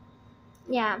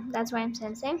 Yeah, that's what I'm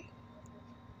sensing.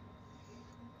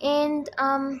 And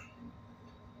I'm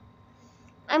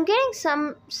getting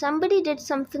somebody did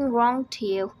something wrong to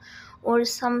you, or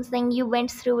something you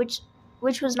went through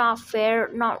which was not fair,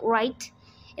 not right.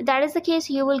 If that is the case,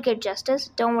 you will get justice.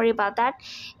 Don't worry about that,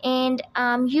 and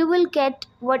you will get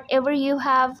whatever you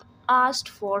have asked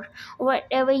for,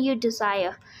 whatever you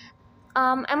desire.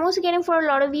 I'm also getting for a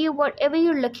lot of you, whatever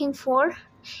you're looking for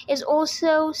is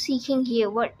also seeking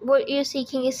you. What you're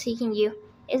seeking is seeking you.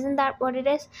 Isn't that what it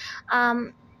is?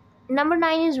 Number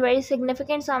 9 is very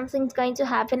significant. Something's going to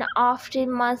happen after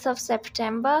the month of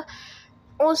September.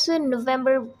 Also,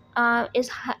 November is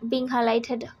being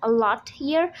highlighted a lot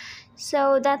here.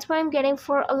 So that's why I'm getting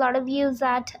for a lot of you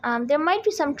that there might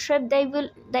be some trip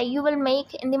that you will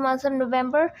make in the month of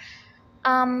November.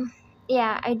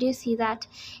 Yeah, I do see that.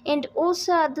 And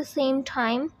also at the same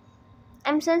time,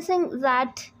 I'm sensing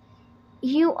that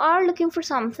you are looking for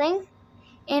something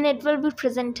and it will be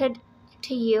presented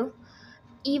to you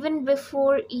even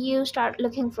before you start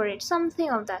looking for it, something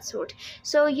of that sort.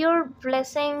 So your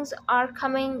blessings are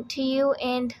coming to you,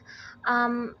 and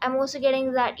I'm also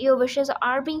getting that your wishes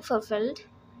are being fulfilled.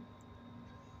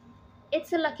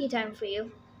 It's a lucky time for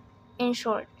you, in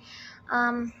short.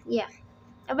 Yeah,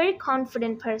 a very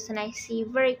confident person I see,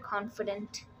 very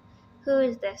confident. Who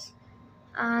is this?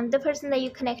 The person that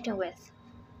you're connecting with.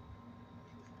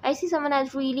 I see someone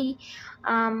has really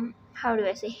how do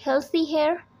I say, healthy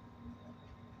hair.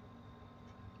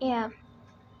 Yeah,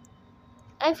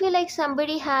 I feel like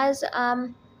somebody has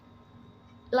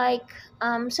like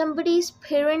somebody's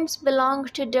parents belong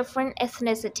to different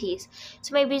ethnicities.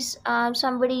 So maybe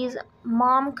somebody's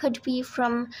mom could be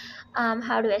from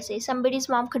how do I say, somebody's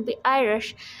mom could be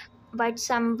Irish, but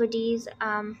somebody's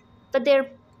but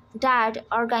their dad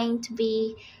are going to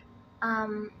be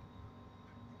um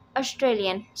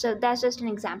Australian. So that's just an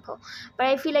example, but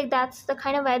I feel like that's the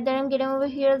kind of vibe that I'm getting over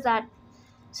here, that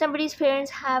somebody's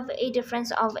parents have a difference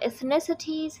of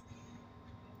ethnicities.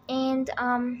 And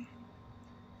I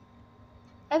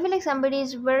feel like somebody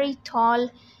is very tall,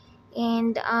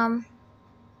 and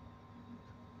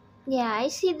yeah, I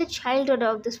see the childhood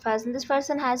of this person. This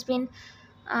person has been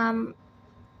um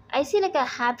I see like a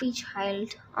happy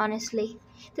child, honestly.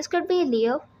 This could be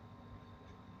Leo.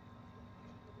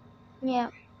 Yeah.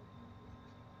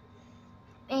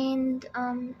 And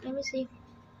let me see.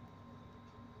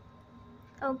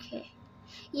 Okay.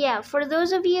 Yeah, for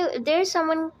those of you, if there's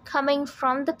someone coming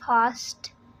from the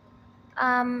past,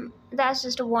 that's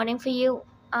just a warning for you.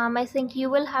 I think you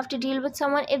will have to deal with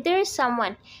someone. If there is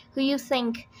someone who you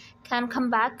think can come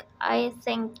back, I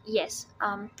think yes,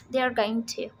 they are going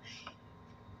to.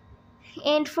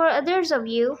 And for others of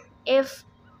you, if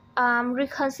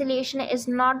reconciliation is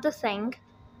not the thing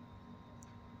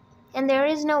and there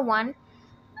is no one,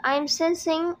 I'm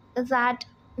sensing that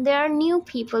there are new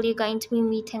people you're going to be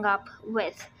meeting up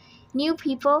with. New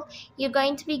people, you're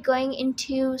going to be going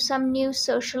into some new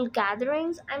social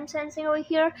gatherings. I'm sensing over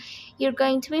here, you're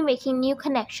going to be making new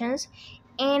connections,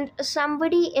 and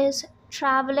somebody is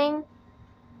traveling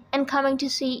and coming to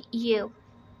see you.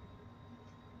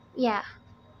 Yeah,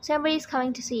 somebody's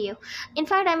coming to see you. In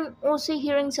fact, I'm also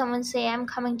hearing someone say, I'm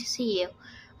coming to see you.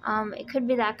 It could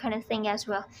be that kind of thing as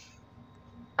well.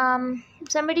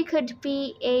 Somebody could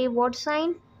be a water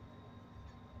sign.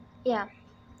 Yeah,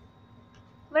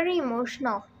 very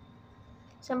emotional.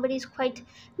 Somebody's quite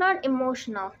not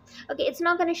emotional. Okay, it's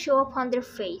not going to show up on their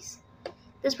face.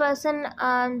 This person,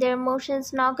 their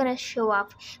emotions not going to show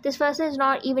up. This person is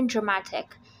not even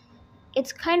dramatic.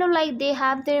 It's kind of like they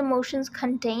have their emotions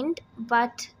contained,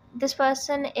 but this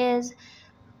person is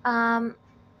um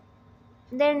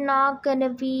they're not gonna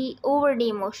be overly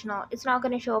emotional. It's not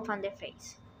gonna show up on their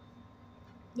face.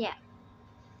 Yeah.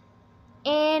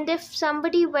 And if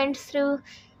somebody went through,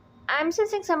 I'm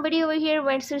sensing somebody over here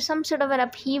went through some sort of an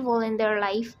upheaval in their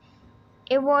life.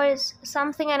 It was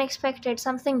something unexpected,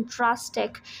 something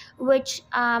drastic, which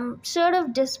sort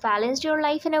of disbalanced your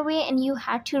life in a way, and you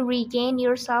had to regain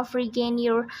yourself, regain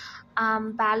your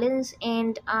balance,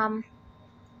 and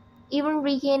even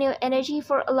regain your energy.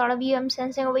 For a lot of you, I'm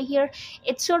sensing over here,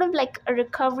 it's sort of like a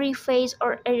recovery phase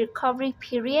or a recovery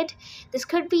period. This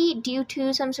could be due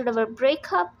to some sort of a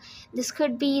breakup. This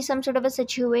could be some sort of a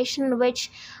situation which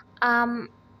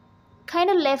kind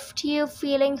of left you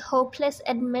feeling hopeless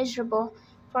and miserable.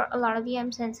 For a lot of you,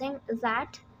 I'm sensing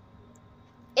that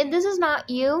if this is not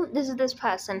you, this is this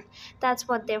person, that's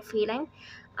what they're feeling.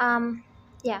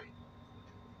 Yeah,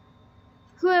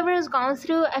 whoever has gone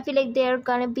through, I feel like they're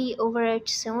gonna be over it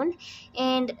soon,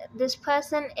 and this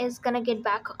person is gonna get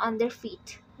back on their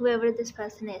feet, whoever this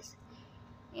person is.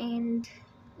 And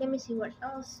let me see what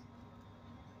else.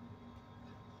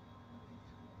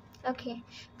 Okay,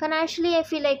 financially, I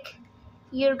feel like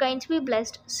you're going to be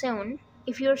blessed soon.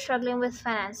 If you're struggling with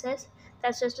finances,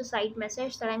 that's just a side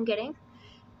message that I'm getting.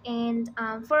 And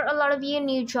for a lot of you,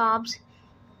 new jobs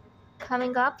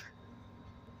coming up.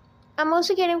 I'm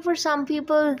also getting for some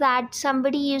people that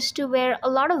somebody used to wear a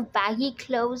lot of baggy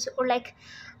clothes, or like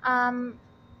um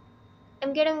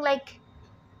I'm getting like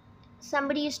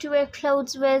somebody used to wear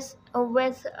clothes with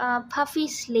puffy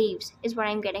sleeves is what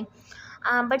I'm getting.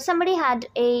 But somebody had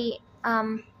a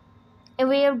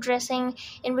way of dressing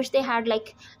in which they had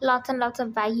like lots and lots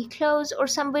of baggy clothes, or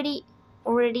somebody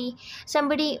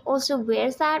also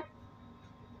wears that,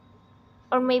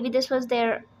 or maybe this was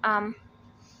the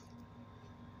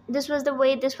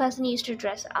way this person used to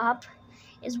dress up,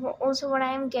 is also what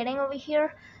I am getting over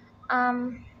here.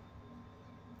 um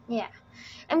Yeah,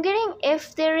 I'm getting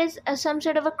if there is some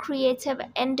sort of a creative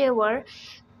endeavor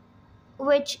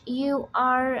which you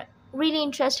are really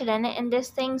interested in, and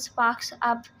this thing sparks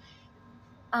up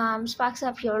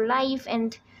your life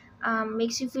and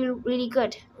makes you feel really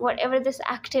good, whatever this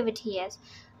activity is.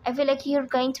 I feel like you're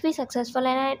going to be successful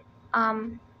in it,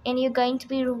 and you're going to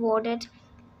be rewarded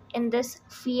in this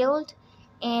field,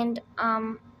 and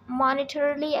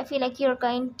monetarily I feel like you're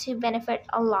going to benefit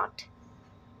a lot.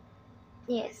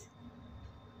 Yes.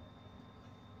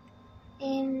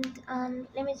 And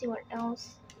let me see what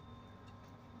else.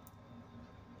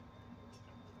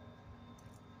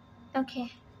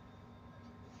 Okay,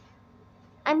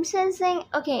 I'm sensing,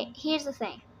 okay, here's the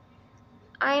thing.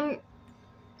 I'm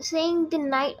saying the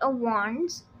Knight of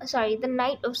Wands, sorry, the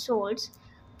Knight of Swords,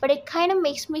 but it kind of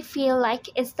makes me feel like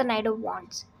it's the Knight of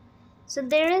Wands. So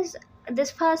there is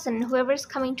this person, whoever is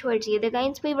coming towards you, they're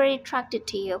going to be very attracted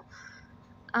to you.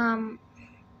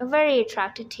 Very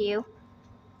attracted to you.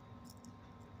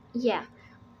 Yeah,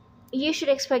 you should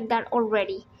expect that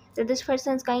already. That this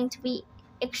person is going to be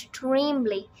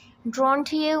extremely drawn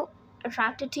to you,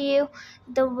 attracted to you,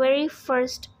 the very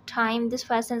first time this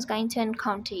person is going to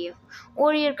encounter you,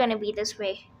 or you're going to be this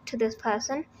way to this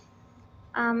person.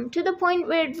 To the point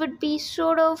where it would be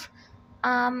sort of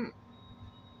um,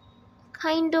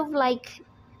 kind of like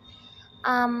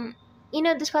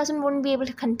this person wouldn't be able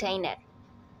to contain it,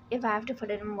 if I have to put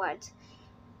it in words.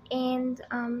 And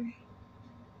I'm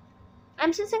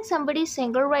sensing somebody's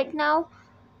single right now,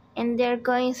 and they're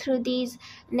going through these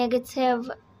negative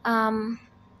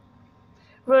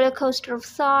roller coaster of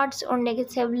thoughts, or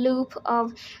negative loop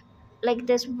of like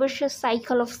this vicious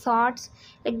cycle of thoughts.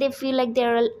 Like they feel like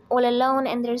they're all alone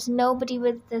and there's nobody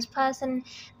with this person.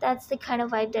 That's the kind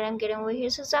of vibe that I'm getting over here.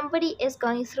 So somebody is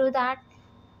going through that.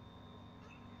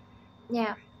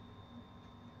 Yeah,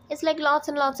 it's like lots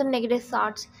and lots of negative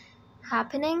thoughts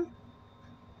happening.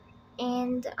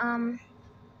 And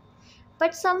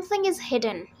but something is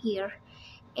hidden here,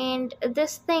 and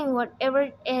this thing, whatever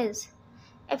it is,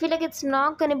 I feel like it's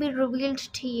not going to be revealed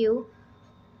to you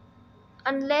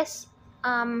unless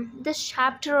this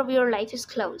chapter of your life is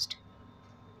closed.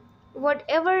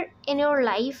 Whatever in your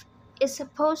life is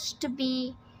supposed to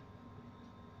be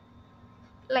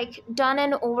like done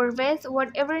and over with,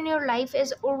 whatever in your life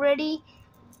is already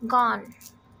gone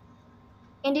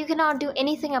and you cannot do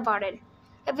anything about it,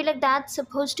 I feel like that's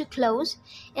supposed to close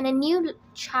and a new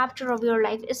chapter of your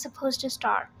life is supposed to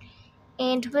start.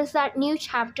 And with that new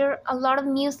chapter, a lot of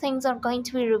new things are going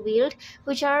to be revealed,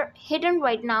 which are hidden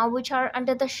right now, which are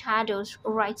under the shadows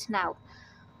right now.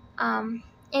 And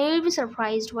you'll be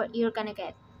surprised what you're gonna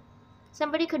get.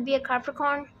 Somebody could be a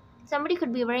Capricorn, somebody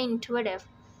could be very intuitive,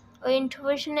 or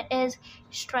intuition is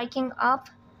striking up.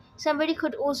 Somebody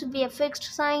could also be a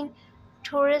fixed sign,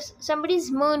 Taurus.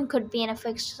 Somebody's moon could be in a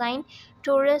fixed sign,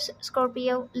 Taurus,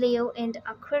 Scorpio, Leo, and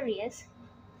Aquarius.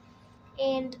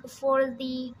 And for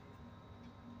the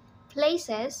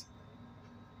places,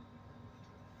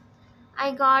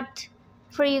 I got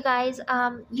for you guys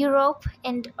Europe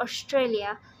and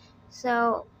Australia.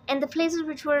 So, and the places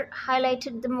which were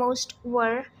highlighted the most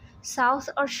were South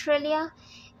Australia,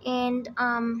 and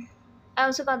I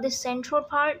also got the central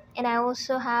part, and I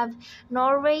also have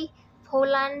Norway,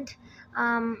 Poland,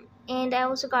 and I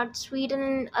also got Sweden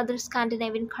and other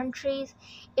Scandinavian countries,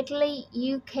 Italy,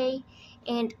 UK,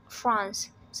 and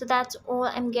France. So that's all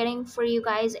I'm getting for you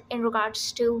guys in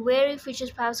regards to where your future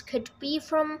spouse could be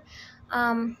from,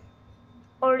 um,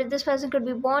 or this person could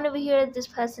be born over here, this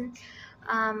person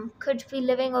could be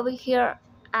living over here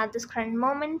at this current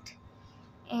moment.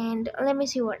 And let me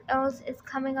see what else is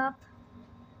coming up.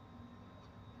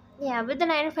 Yeah, with the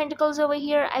Nine of Pentacles over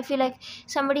here, I feel like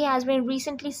somebody has been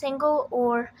recently single,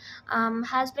 or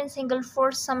has been single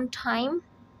for some time,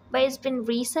 but it's been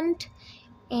recent.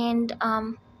 And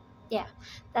yeah,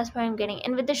 that's what I'm getting.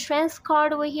 And with the Strength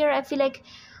card over here, I feel like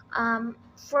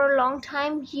for a long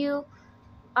time you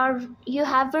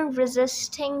have been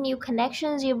resisting new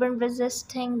connections, you've been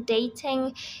resisting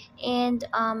dating, and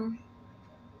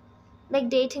like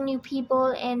dating new people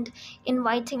and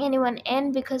inviting anyone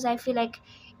in, because I feel like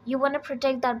you want to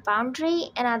protect that boundary,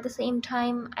 and at the same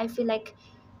time I feel like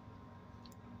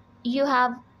you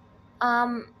have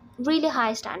really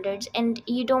high standards and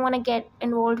you don't want to get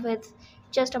involved with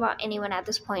just about anyone at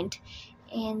this point.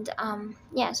 And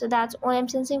yeah, so that's all I'm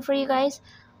sensing for you guys.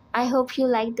 I hope you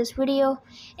liked this video,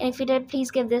 and if you did,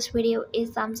 please give this video a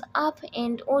thumbs up,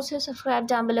 and also subscribe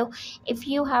down below if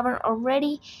you haven't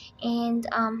already. And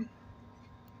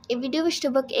If you do wish to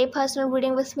book a personal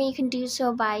reading with me, you can do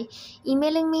so by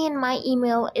emailing me, and my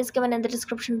email is given in the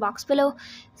description box below.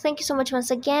 Thank you so much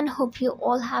once again. Hope you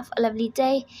all have a lovely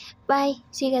day. Bye.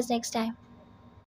 See you guys next time.